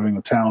Hawks. We're having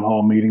a town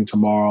hall meeting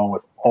tomorrow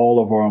with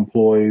all of our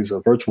employees,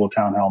 a virtual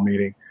town hall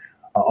meeting.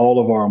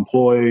 All of our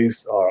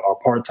employees, our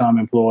part-time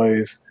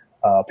employees,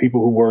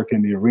 people who work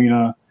in the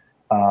arena,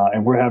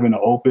 and we're having an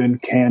open,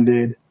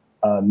 candid,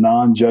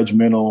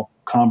 non-judgmental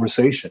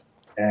conversation.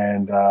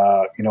 And,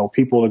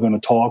 people are going to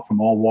talk from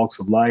all walks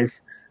of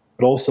life,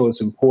 but also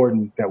it's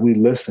important that we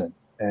listen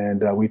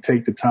and we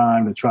take the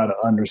time to try to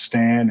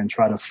understand and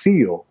try to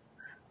feel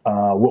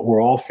what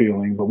we're all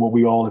feeling, but what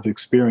we all have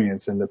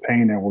experienced and the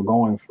pain that we're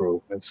going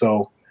through. And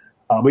so,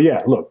 but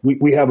yeah, look,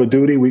 we have a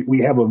duty. We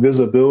have a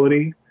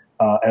visibility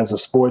as a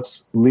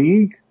sports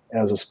league,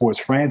 as a sports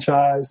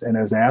franchise, and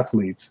as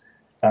athletes.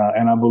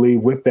 And I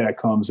believe with that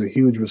comes a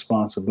huge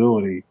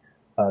responsibility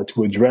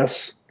to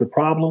address the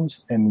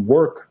problems and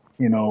work,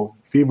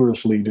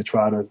 feverishly to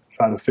try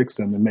to fix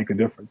them and make a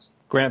difference.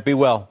 Grant, be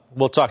well.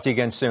 We'll talk to you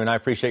again soon. I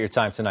appreciate your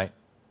time tonight.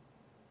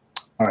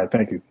 All right.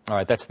 Thank you. All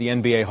right. That's the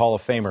NBA Hall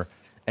of Famer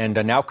and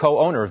now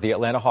co-owner of the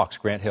Atlanta Hawks,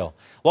 Grant Hill.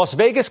 Las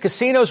Vegas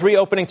casinos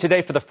reopening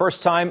today for the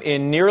first time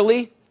in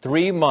nearly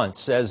 3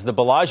 months as the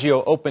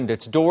Bellagio opened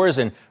its doors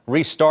and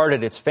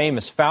restarted its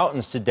famous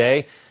fountains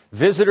today.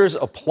 Visitors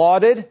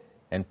applauded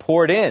and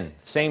poured in.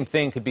 Same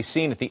thing could be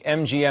seen at the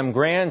MGM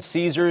Grand,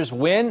 Caesars,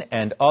 Wynn,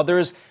 and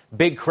others.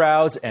 Big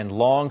crowds and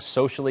long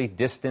socially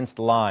distanced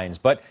lines.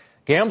 But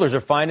gamblers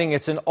are finding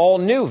it's an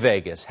all-new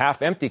Vegas.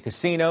 Half-empty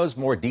casinos,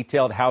 more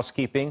detailed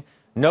housekeeping,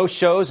 no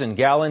shows, and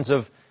gallons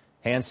of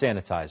hand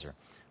sanitizer.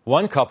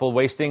 One couple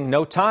wasting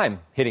no time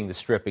hitting the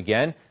Strip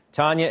again.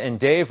 Tanya and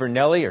Dave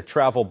Vernelli are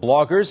travel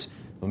bloggers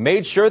who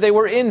made sure they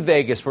were in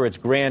Vegas for its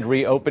grand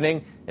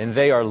reopening, and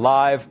they are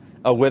live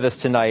with us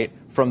tonight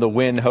from the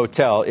Wynn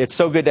Hotel. It's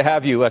so good to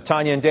have you.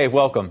 Tanya and Dave,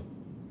 welcome.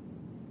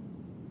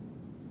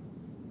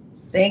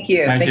 Thank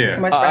you. Thank you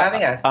so much for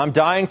having us. I'm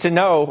dying to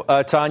know,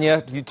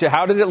 Tanya,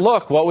 how did it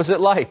look? What was it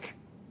like?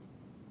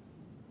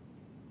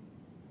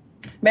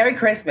 Merry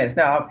Christmas.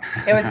 No,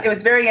 it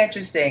was very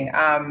interesting.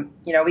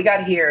 We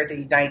got here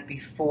the night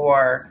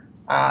before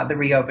the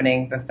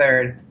reopening, the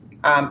 3rd.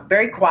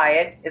 Very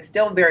quiet. It's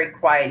still very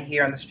quiet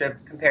here on the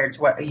Strip compared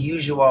to what a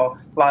usual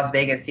Las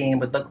Vegas scene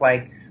would look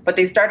like. But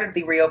they started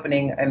the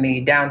reopening in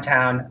the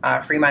downtown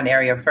Fremont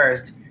area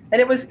first,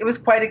 and it was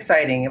quite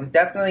exciting. It was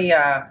definitely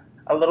a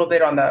little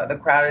bit on the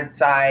crowded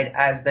side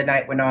as the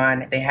night went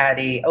on. They had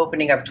a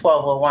opening of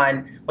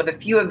 1201 with a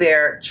few of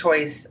their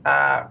choice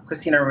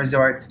casino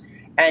resorts.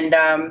 And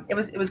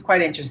it was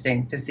quite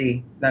interesting to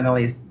see,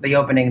 nonetheless, the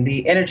opening.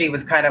 The energy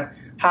was kind of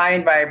high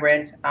and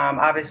vibrant.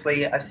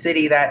 Obviously, a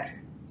city that,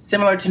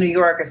 similar to New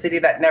York, a city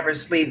that never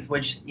sleeps,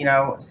 which,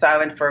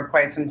 silent for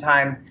quite some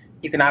time.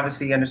 You can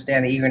obviously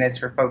understand the eagerness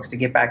for folks to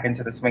get back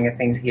into the swing of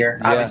things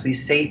here, obviously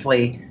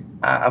safely,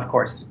 of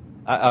course.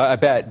 I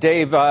bet.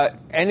 Dave,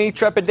 any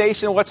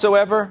trepidation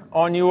whatsoever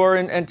on your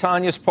and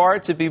Tanya's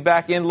part to be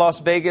back in Las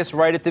Vegas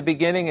right at the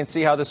beginning and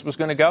see how this was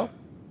going to go?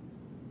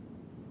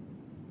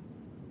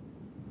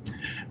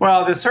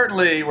 Well, there's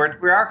certainly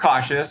we are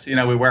cautious.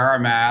 We wear our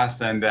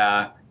masks and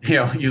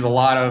use a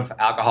lot of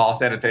alcohol,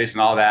 sanitation,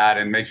 all that,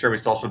 and make sure we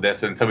social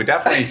distance. So we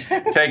definitely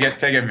take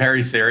it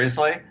very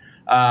seriously.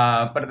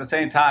 But at the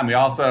same time, we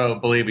also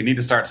believe we need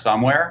to start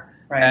somewhere.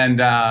 Right.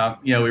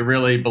 And we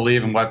really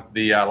believe in what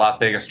the Las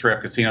Vegas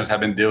Strip casinos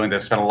have been doing.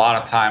 They've spent a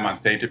lot of time on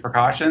safety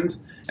precautions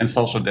and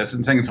social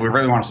distancing, and so we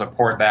really want to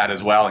support that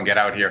as well and get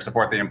out here,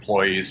 support the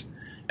employees.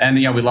 And,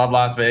 we love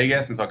Las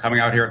Vegas, and so coming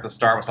out here at the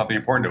start was something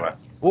important to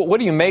us. What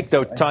do you make,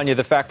 though, Tanya,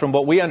 the fact from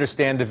what we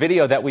understand, the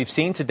video that we've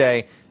seen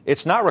today,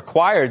 it's not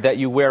required that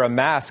you wear a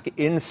mask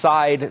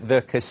inside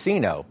the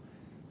casino.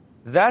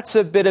 That's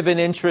a bit of an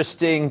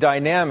interesting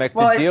dynamic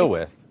to deal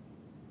with.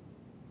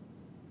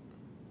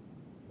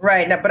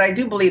 Right. No, but I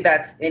do believe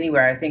that's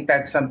anywhere. I think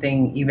that's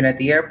something even at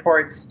the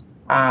airports.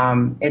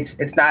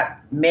 It's not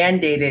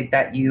mandated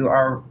that you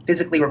are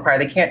physically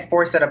required. They can't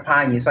force it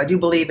upon you. So I do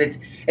believe it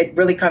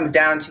really comes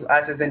down to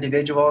us as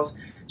individuals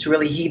to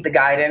really heed the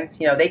guidance.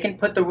 They can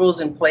put the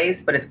rules in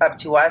place, but it's up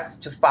to us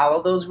to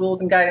follow those rules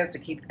and guidance to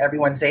keep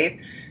everyone safe.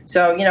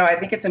 So, I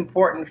think it's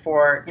important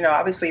for,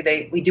 obviously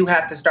we do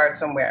have to start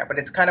somewhere, but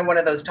it's kind of one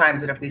of those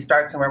times that if we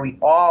start somewhere, we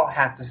all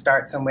have to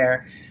start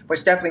somewhere,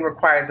 which definitely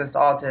requires us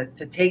all to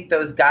take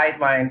those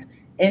guidelines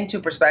into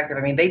perspective.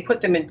 I mean, they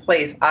put them in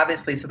place,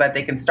 obviously, so that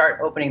they can start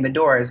opening the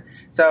doors.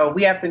 So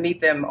we have to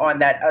meet them on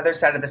that other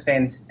side of the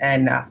fence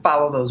and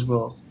follow those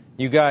rules.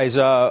 You guys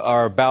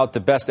are about the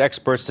best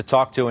experts to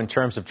talk to in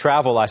terms of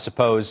travel, I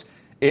suppose,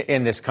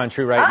 in this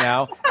country right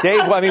now.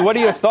 Dave, what are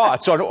your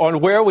thoughts on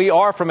where we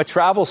are from a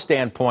travel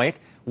standpoint,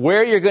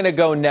 where you're going to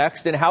go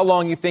next, and how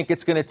long you think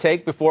it's going to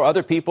take before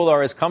other people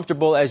are as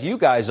comfortable as you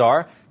guys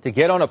are to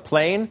get on a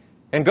plane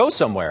and go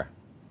somewhere?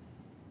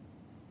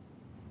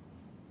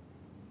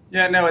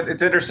 Yeah, no,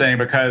 it's interesting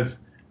because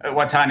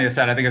what Tanya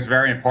said, I think it's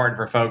very important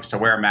for folks to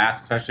wear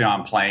masks, especially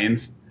on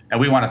planes. And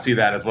we want to see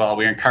that as well.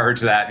 We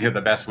encourage that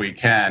the best we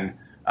can.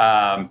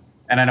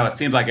 And I know it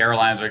seems like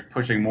airlines are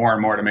pushing more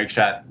and more to make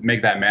that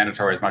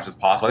mandatory as much as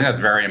possible. I think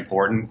that's very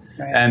important.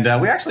 Right.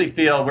 And we actually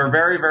feel we're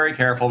very, very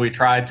careful. We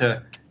tried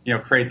to,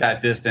 create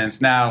that distance.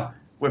 Now,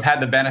 we've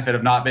had the benefit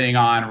of not being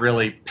on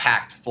really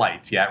packed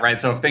flights yet, right?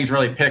 So if things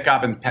really pick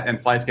up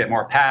and flights get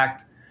more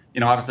packed,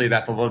 obviously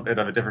that's a little bit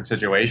of a different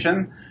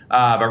situation.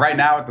 But right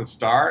now at the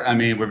start,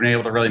 we've been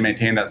able to really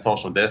maintain that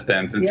social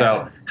distance. And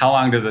so how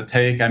long does it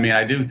take?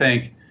 I do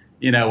think,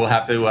 we'll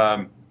have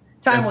to...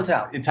 Time will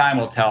tell. Time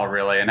will tell,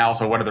 really. And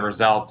also, what are the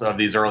results of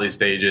these early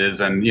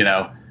stages? And,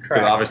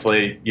 because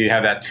obviously you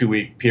have that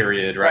 2-week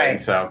period, right?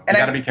 So you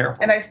got to be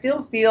careful. And I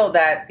still feel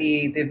that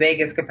the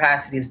Vegas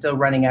capacity is still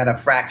running at a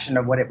fraction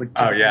of what it would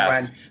typically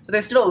run. So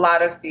there's still a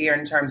lot of fear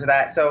in terms of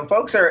that. So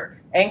folks are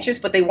anxious,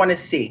 but they want to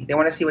see. They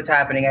want to see what's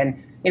happening.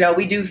 And,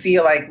 we do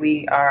feel like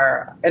we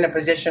are in a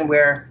position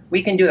where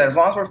we can do that as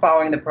long as we're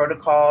following the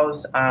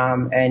protocols.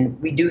 And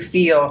we do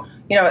feel,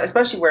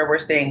 especially where we're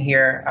staying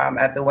here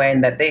at the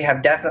Wynn, that they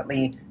have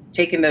definitely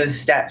taken those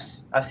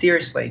steps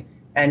seriously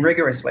and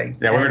rigorously.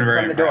 Yeah, we're very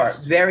from the door.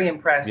 Very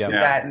impressed with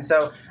that. And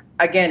so,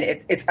 again,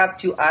 it's up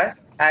to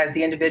us as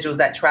the individuals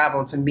that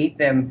travel to meet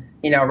them,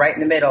 right in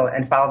the middle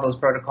and follow those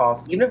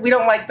protocols. Even if we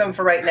don't like them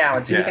for right now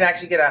until we can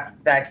actually get a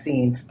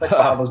vaccine, let's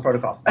follow those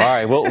protocols. All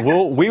right.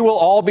 We will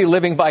all be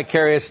living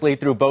vicariously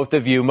through both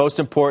of you. Most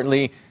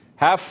importantly,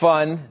 have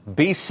fun,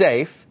 be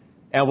safe,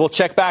 and we'll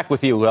check back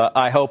with you,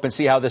 I hope, and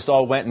see how this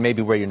all went and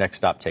maybe where your next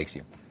stop takes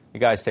you. You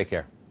guys take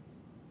care.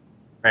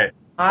 Great.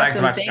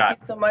 Awesome. Thank you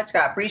so much,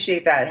 Scott.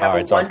 Appreciate that. Have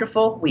a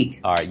wonderful week.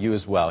 All right. You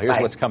as well. Here's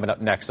what's coming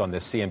up next on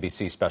this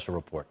CNBC special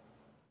report.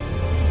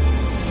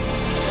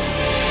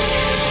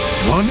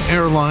 One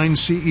airline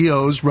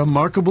CEO's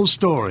remarkable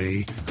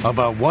story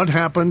about what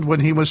happened when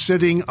he was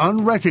sitting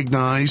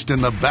unrecognized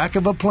in the back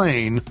of a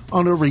plane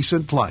on a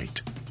recent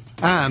flight.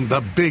 And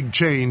the big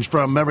change for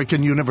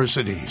American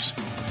universities.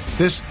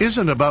 This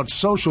isn't about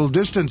social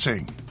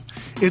distancing.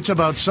 It's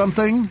about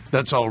something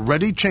that's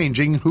already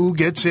changing who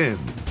gets in.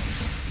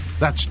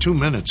 That's 2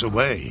 minutes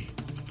away.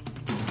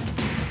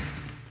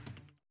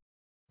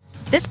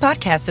 This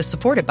podcast is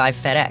supported by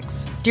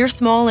FedEx. Dear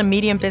small and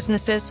medium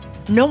businesses,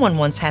 no one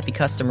wants happy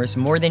customers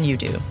more than you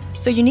do.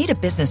 So you need a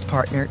business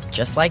partner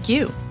just like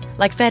you.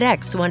 Like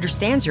FedEx, who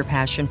understands your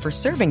passion for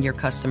serving your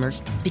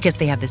customers because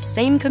they have the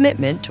same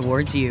commitment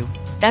towards you.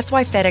 That's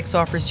why FedEx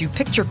offers you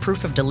picture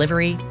proof of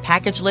delivery,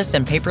 packageless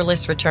and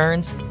paperless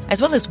returns,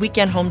 as well as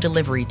weekend home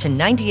delivery to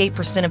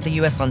 98% of the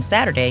U.S. on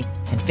Saturday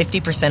and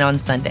 50% on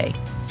Sunday.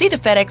 See the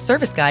FedEx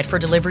service guide for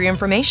delivery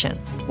information.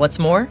 What's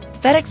more,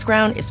 FedEx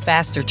Ground is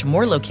faster to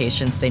more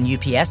locations than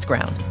UPS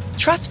Ground.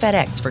 Trust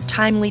FedEx for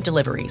timely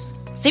deliveries.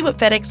 See what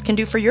FedEx can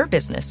do for your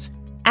business.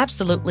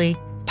 Absolutely,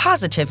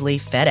 positively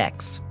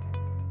FedEx.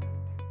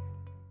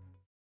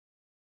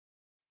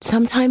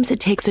 Sometimes it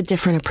takes a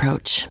different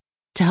approach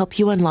to help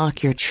you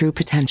unlock your true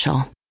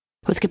potential.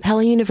 With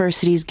Capella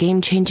University's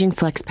game-changing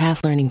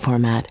FlexPath learning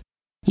format,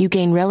 you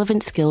gain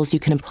relevant skills you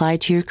can apply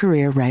to your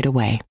career right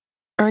away.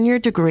 Earn your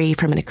degree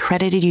from an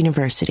accredited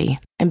university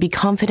and be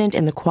confident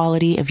in the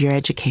quality of your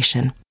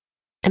education.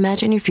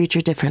 Imagine your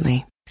future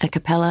differently at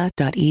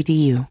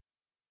capella.edu.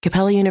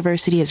 Capella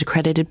University is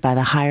accredited by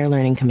the Higher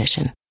Learning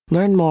Commission.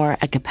 Learn more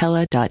at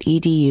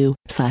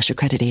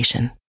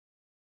capella.edu/accreditation.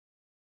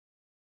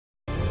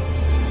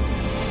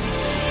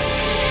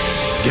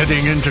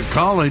 Getting into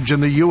college in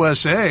the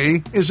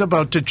USA is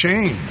about to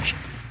change.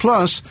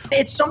 Plus,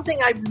 it's something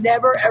I've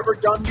never, ever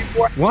done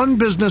before. One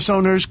business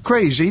owner's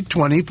crazy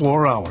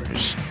 24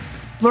 hours.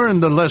 Learn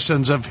the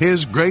lessons of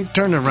his great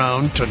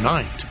turnaround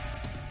tonight.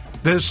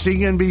 This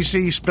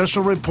CNBC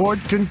special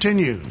report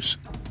continues.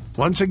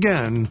 Once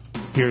again,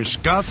 here's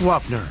Scott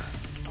Wapner.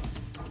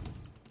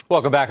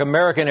 Welcome back.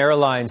 American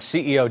Airlines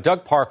CEO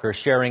Doug Parker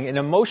sharing an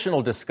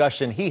emotional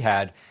discussion he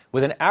had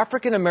with an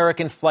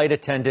African-American flight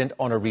attendant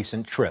on a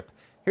recent trip.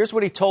 Here's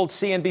what he told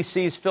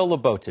CNBC's Phil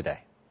LeBeau today.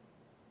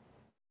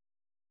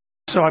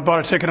 So I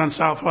bought a ticket on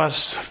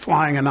Southwest,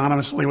 flying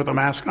anonymously with a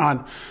mask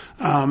on,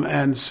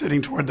 and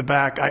sitting toward the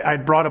back. I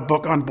brought a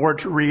book on board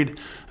to read,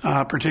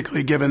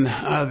 particularly given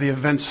the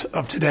events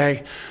of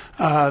today,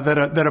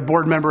 that a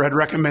board member had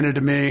recommended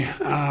to me,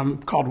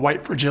 called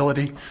White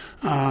Fragility.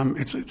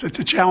 It's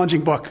a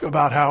challenging book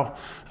about how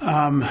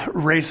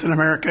race in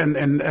America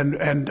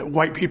and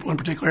white people in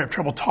particular have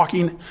trouble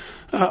talking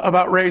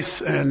about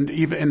race, and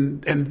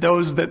even and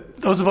those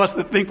of us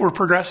that think we're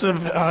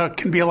progressive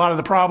can be a lot of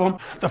the problem.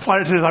 The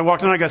flight attendant I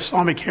walked in, I guess,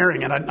 saw me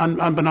carrying it,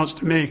 unbeknownst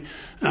to me,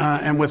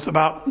 and with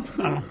about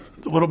a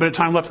little bit of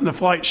time left in the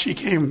flight, she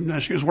came.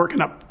 She was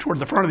working up toward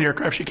the front of the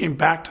aircraft. She came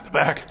back to the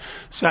back,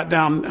 sat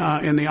down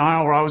in the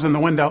aisle where I was in the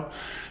window,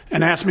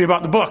 and asked me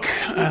about the book,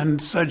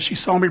 and said she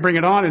saw me bring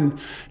it on and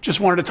just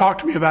wanted to talk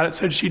to me about it.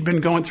 Said she'd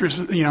been going through,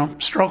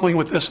 struggling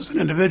with this as an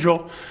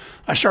individual.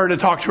 I started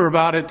to talk to her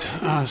about it.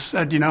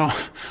 Said, anyway,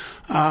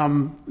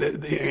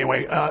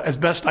 as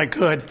best I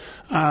could,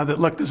 that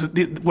look, this is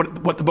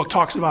what the book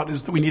talks about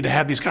is that we need to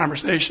have these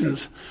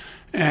conversations.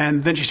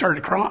 And then she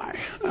started to cry.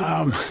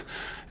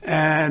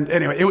 And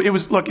anyway,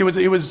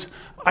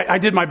 I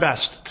did my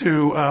best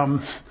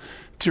to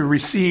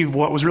receive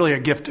what was really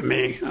a gift to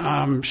me.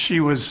 She's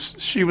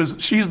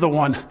the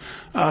one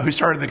who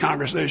started the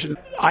conversation.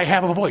 I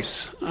have a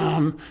voice,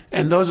 and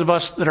those of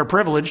us that are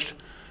privileged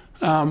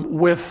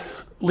with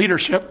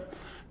leadership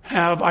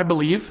have, I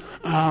believe,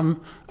 a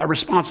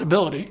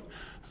responsibility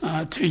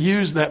to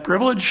use that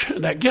privilege,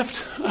 that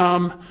gift,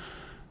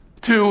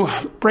 to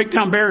break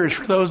down barriers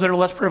for those that are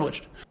less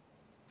privileged.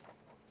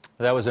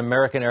 That was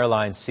American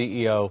Airlines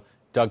CEO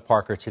Doug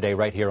Parker today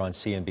right here on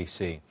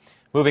CNBC.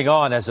 Moving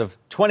on, as of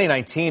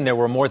 2019, there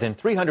were more than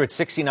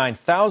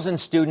 369,000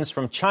 students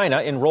from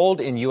China enrolled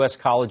in U.S.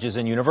 colleges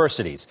and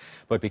universities.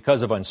 But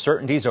because of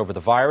uncertainties over the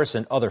virus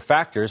and other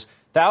factors,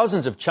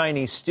 thousands of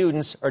Chinese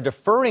students are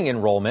deferring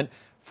enrollment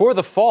for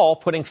the fall,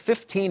 putting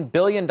 $15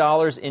 billion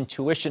in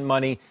tuition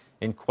money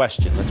in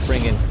question. Let's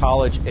bring in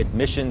college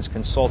admissions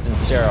consultant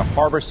Sarah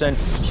Harbison.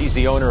 She's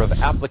the owner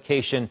of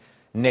Application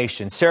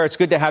Nation. Sarah, it's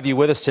good to have you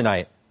with us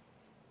tonight.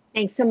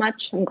 Thanks so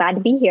much. I'm glad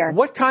to be here.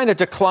 What kind of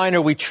decline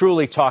are we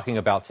truly talking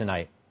about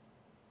tonight?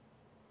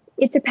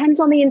 It depends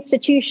on the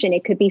institution.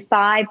 It could be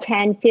 5,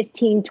 10,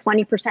 15,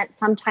 20%,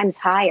 sometimes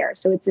higher.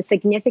 So it's a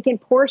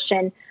significant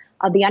portion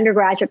of the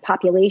undergraduate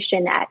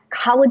population at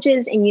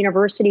colleges and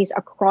universities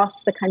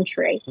across the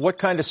country. What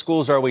kind of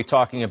schools are we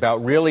talking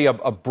about? Really a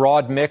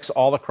broad mix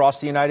all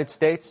across the United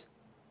States?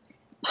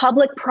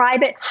 Public,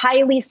 private,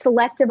 highly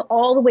selective,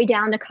 all the way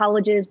down to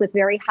colleges with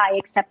very high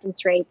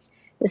acceptance rates.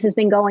 This has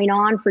been going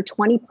on for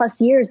 20 plus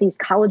years. These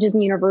colleges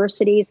and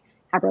universities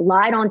have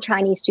relied on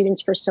Chinese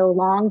students for so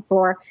long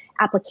for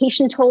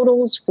application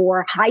totals,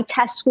 for high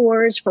test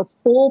scores, for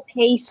full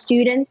pay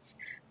students,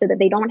 so that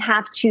they don't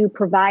have to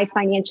provide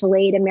financial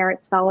aid and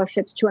merit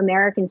scholarships to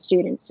American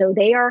students. So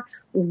they are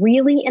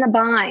really in a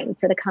bind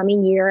for the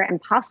coming year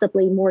and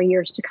possibly more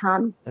years to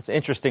come. That's an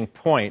interesting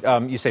point.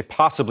 You say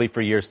possibly for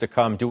years to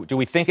come. Do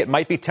we think it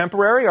might be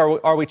temporary, or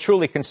are we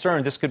truly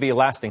concerned this could be a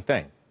lasting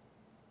thing?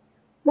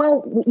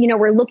 Well,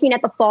 we're looking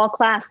at the fall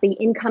class, the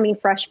incoming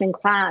freshman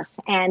class,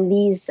 and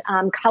these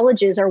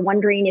colleges are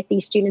wondering if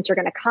these students are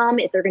going to come,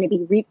 if they're going to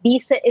be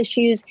visa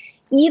issues.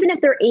 Even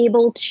if they're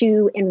able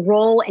to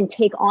enroll and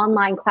take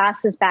online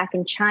classes back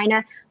in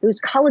China, those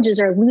colleges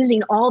are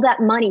losing all that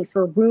money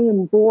for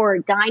room,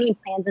 board, dining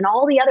plans, and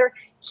all the other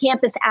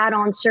campus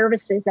add-on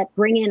services that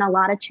bring in a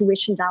lot of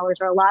tuition dollars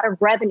or a lot of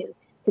revenue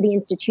to the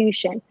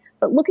institution.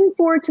 But looking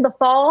forward to the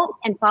fall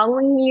and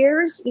following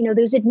years,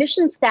 those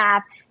admission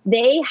staff,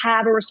 they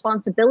have a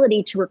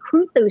responsibility to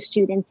recruit those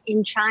students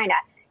in China.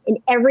 In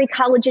every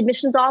college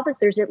admissions office,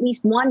 there's at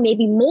least one,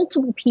 maybe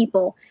multiple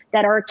people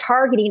that are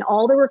targeting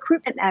all the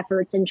recruitment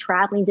efforts and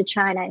traveling to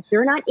China. If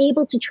they're not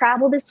able to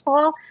travel this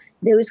fall,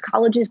 those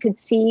colleges could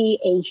see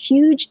a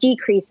huge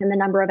decrease in the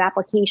number of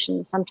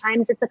applications.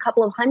 Sometimes it's a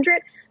couple of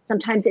hundred,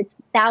 sometimes it's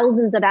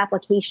thousands of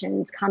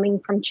applications coming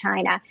from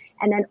China.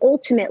 And then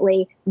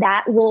ultimately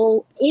that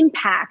will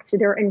impact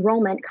their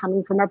enrollment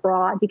coming from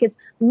abroad, because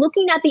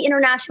looking at the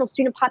international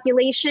student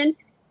population,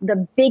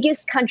 the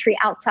biggest country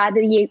outside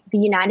the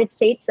United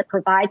States that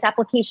provides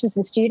applications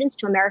and students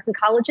to American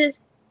colleges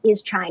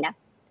is China.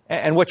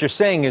 And what you're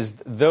saying is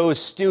those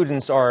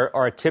students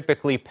are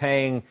typically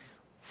paying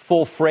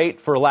full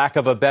freight, for lack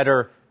of a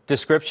better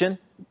description?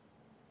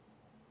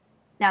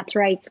 That's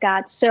right,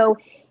 Scott. So,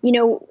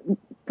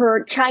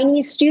 for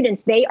Chinese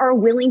students, they are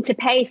willing to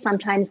pay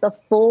sometimes the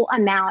full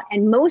amount.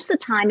 And most of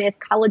the time, if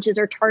colleges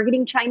are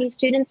targeting Chinese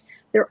students,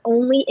 they're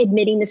only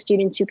admitting the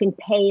students who can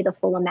pay the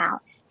full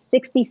amount.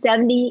 $60,000,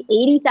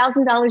 $70,000,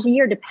 $80,000 a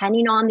year,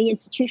 depending on the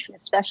institution,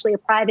 especially a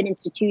private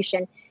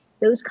institution.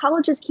 Those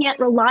colleges can't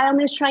rely on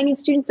those Chinese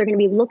students. They're going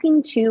to be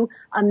looking to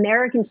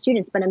American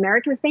students, but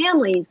American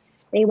families,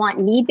 they want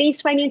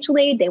need-based financial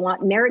aid. They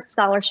want merit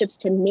scholarships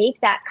to make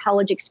that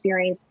college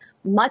experience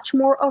much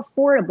more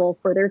affordable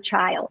for their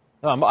child.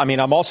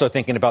 I'm also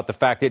thinking about the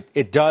fact that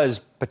it does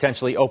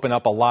potentially open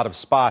up a lot of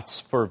spots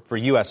for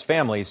U.S.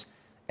 families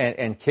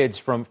and kids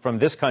from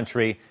this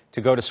country to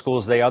go to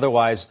schools they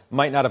otherwise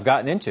might not have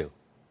gotten into.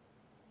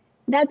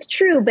 That's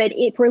true. But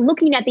if we're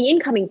looking at the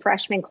incoming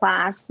freshman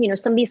class,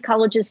 some of these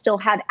colleges still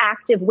have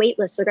active wait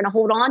lists. They're going to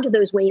hold on to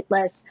those wait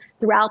lists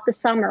throughout the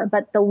summer.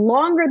 But the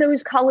longer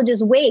those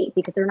colleges wait,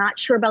 because they're not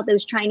sure about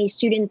those Chinese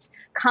students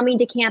coming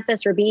to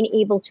campus or being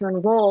able to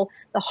enroll,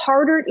 the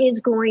harder it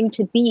is going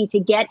to be to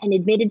get an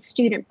admitted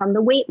student from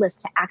the wait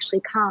list to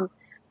actually come.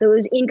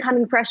 Those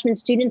incoming freshman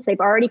students, they've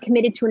already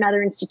committed to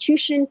another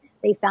institution.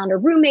 They found a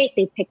roommate.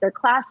 They've picked their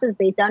classes.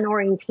 They've done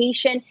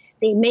orientation.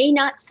 They may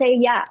not say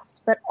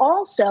yes, but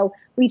also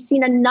we've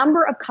seen a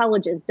number of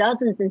colleges,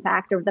 dozens, in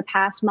fact, over the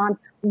past month,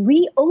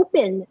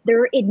 reopen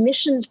their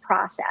admissions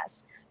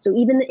process. So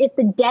even if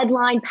the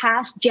deadline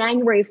passed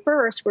January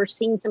 1st, we're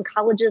seeing some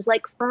colleges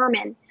like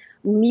Furman,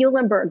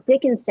 Muhlenberg,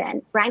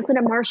 Dickinson, Franklin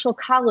and Marshall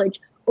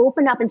College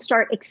open up and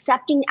start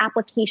accepting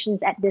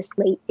applications at this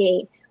late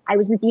date. I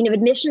was the dean of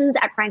admissions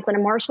at Franklin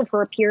and Marshall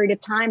for a period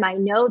of time. I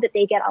know that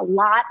they get a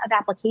lot of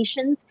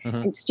applications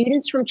and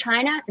students from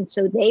China. And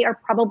so they are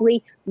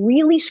probably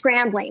really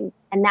scrambling.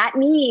 And that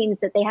means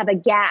that they have a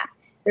gap.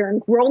 Their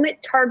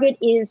enrollment target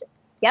is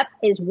at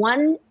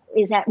one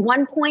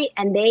point,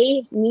 and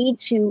they need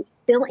to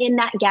fill in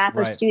that gap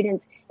of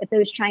students if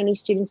those Chinese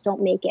students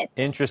don't make it.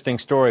 Interesting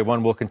story.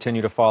 One we'll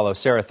continue to follow.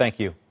 Sarah, thank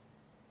you.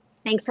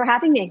 Thanks for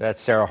having me. That's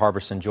Sarah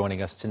Harbison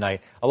joining us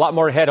tonight. A lot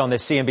more ahead on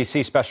this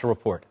CNBC special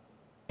report.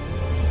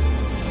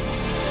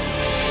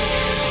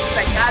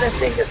 I gotta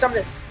think of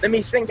something. Let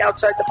me think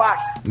outside the box.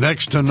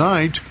 Next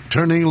tonight,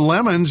 turning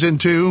lemons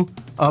into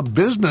a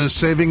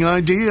business-saving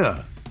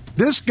idea.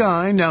 This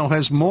guy now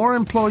has more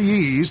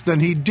employees than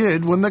he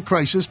did when the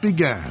crisis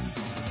began.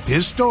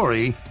 His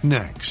story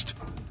next.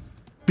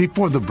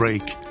 Before the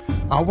break,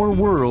 our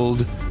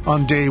world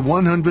on day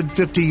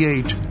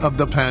 158 of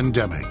the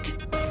pandemic.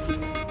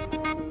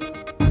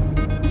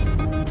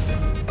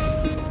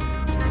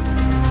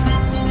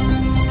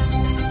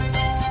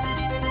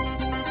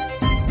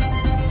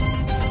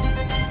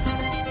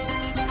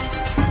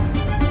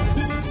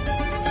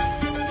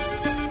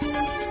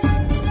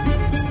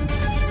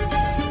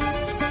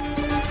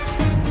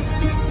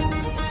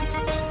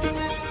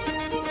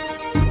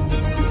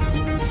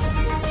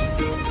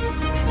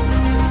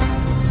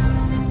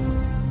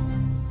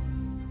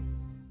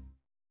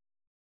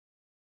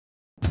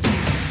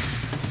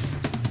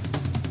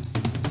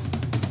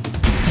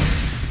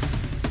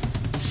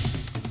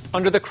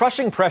 Under the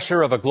crushing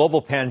pressure of a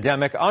global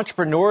pandemic,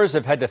 entrepreneurs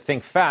have had to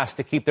think fast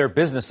to keep their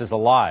businesses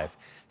alive.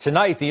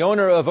 Tonight, the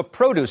owner of a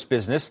produce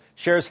business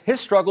shares his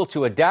struggle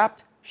to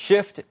adapt,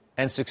 shift,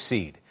 and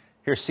succeed.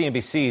 Here's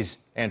CNBC's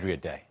Andrea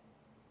Day.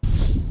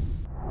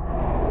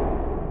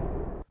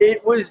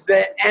 It was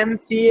the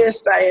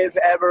emptiest I have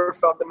ever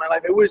felt in my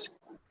life. It was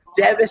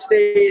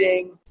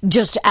devastating.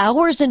 Just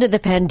hours into the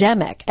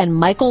pandemic, and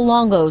Michael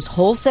Longo's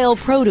wholesale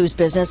produce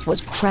business was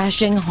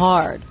crashing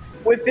hard.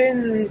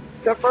 Within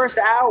the first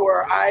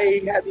hour,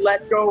 I had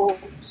let go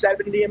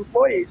 70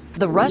 employees.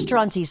 The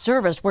restaurants he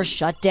serviced were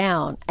shut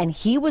down, and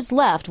he was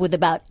left with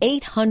about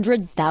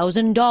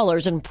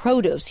 $800,000 in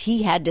produce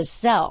he had to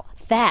sell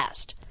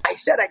fast. I I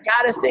said, I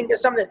got to think of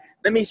something.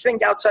 Let me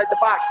think outside the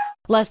box.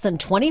 Less than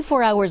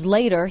 24 hours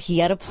later, he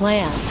had a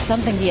plan,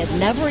 something he had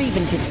never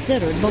even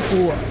considered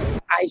before.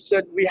 I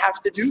said, we have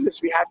to do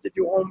this. We have to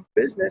do home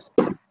business.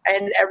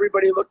 And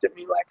everybody looked at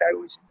me like I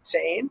was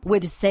insane.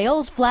 With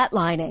sales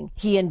flatlining,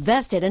 he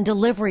invested in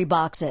delivery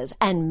boxes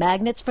and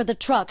magnets for the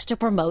trucks to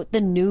promote the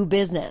new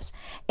business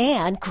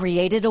and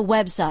created a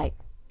website.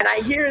 And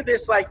I hear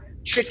this like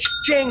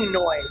cha-ching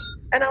noise.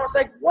 And I was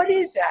like, what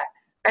is that?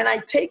 And I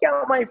take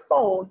out my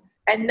phone,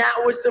 and that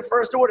was the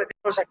first order.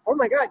 I was like, oh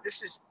my God,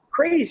 this is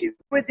crazy.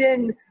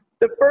 Within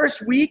the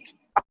first week,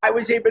 I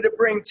was able to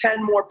bring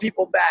 10 more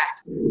people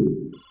back.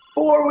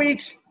 4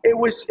 weeks, it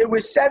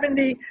was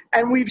 70,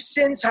 and we've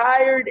since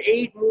hired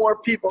 8 more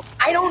people.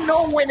 I don't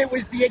know when it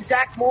was the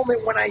exact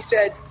moment when I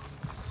said,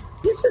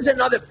 this is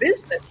another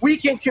business. We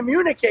can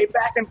communicate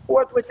back and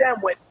forth with them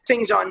with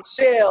things on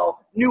sale,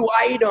 new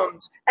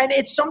items, and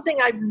it's something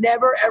I've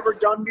never, ever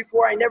done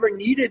before. I never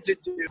needed to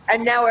do.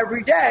 And now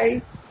every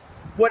day,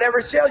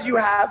 whatever sales you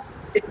have,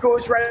 it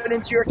goes right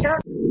into your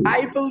account.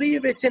 I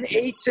believe it's an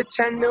 $8 to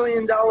 $10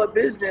 million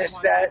business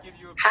that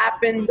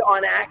happened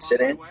on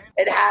accident.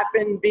 It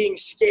happened being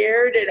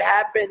scared. It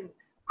happened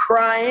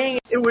crying.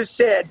 It was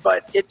sad,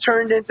 but it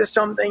turned into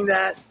something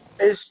that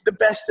is the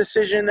best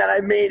decision that I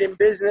made in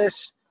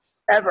business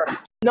ever.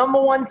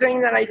 Number one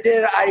thing that I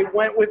did, I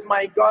went with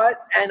my gut,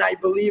 and I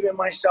believe in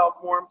myself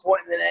more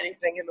important than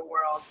anything in the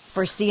world.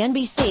 For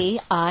CNBC,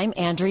 I'm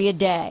Andrea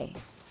Day.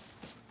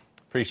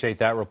 Appreciate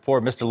that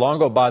report. Mr.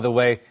 Longo, by the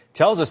way,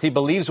 tells us he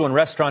believes when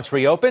restaurants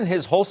reopen,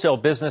 his wholesale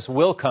business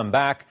will come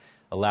back,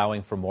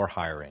 allowing for more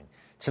hiring.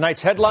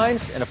 Tonight's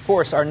headlines and, of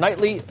course, our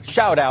nightly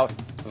shout-out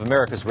of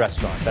America's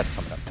restaurants. That's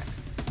coming up next.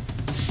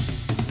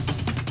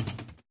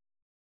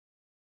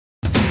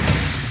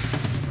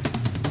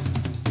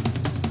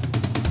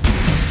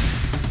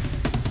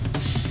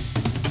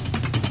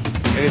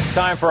 It is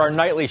time for our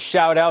nightly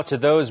shout-out to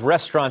those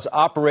restaurants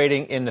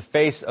operating in the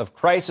face of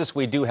crisis.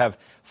 We do have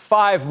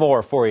 5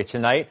 more for you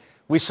tonight.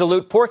 We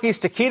salute Porky's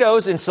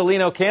Taquitos in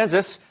Salino,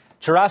 Kansas,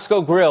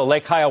 Churrasco Grill,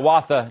 Lake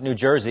Hiawatha, New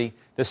Jersey,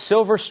 the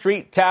Silver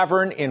Street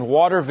Tavern in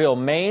Waterville,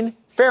 Maine,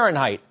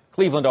 Fahrenheit,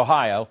 Cleveland,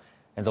 Ohio,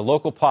 and the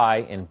Local Pie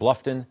in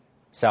Bluffton,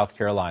 South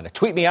Carolina.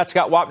 Tweet me at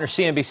Scott Wapner,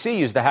 CNBC.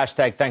 Use the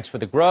hashtag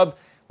 #ThanksForTheGrub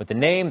with the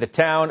name, the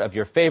town of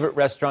your favorite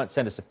restaurant.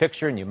 Send us a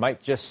picture, and you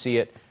might just see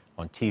it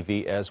on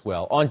TV as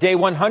well. On day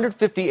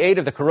 158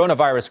 of the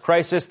coronavirus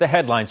crisis, the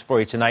headlines for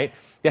you tonight.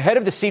 The head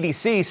of the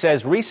CDC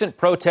says recent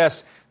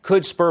protests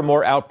could spur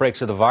more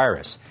outbreaks of the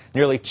virus.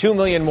 Nearly 2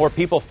 million more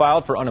people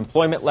filed for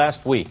unemployment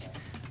last week.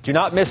 Do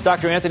not miss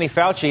Dr. Anthony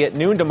Fauci at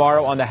noon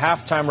tomorrow on the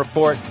Halftime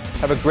Report.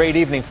 Have a great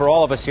evening for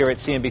all of us here at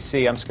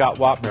CNBC. I'm Scott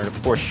Wapner, and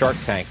of course, Shark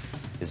Tank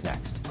is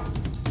next.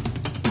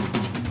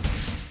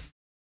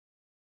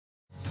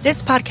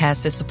 This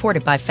podcast is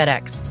supported by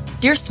FedEx.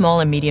 Dear small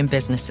and medium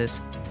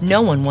businesses,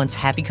 no one wants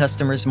happy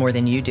customers more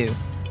than you do.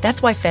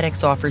 That's why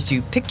FedEx offers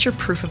you picture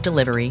proof of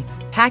delivery,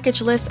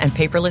 packageless and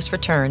paperless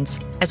returns,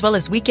 as well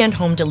as weekend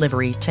home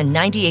delivery to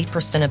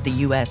 98% of the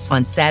U.S.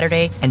 on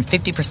Saturday and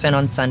 50%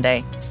 on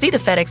Sunday. See the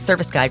FedEx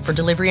service guide for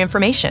delivery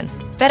information.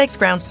 FedEx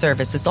Ground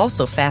service is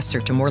also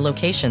faster to more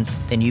locations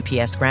than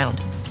UPS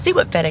Ground. See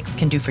what FedEx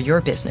can do for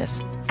your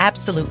business.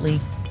 Absolutely,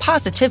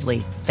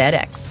 positively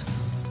FedEx.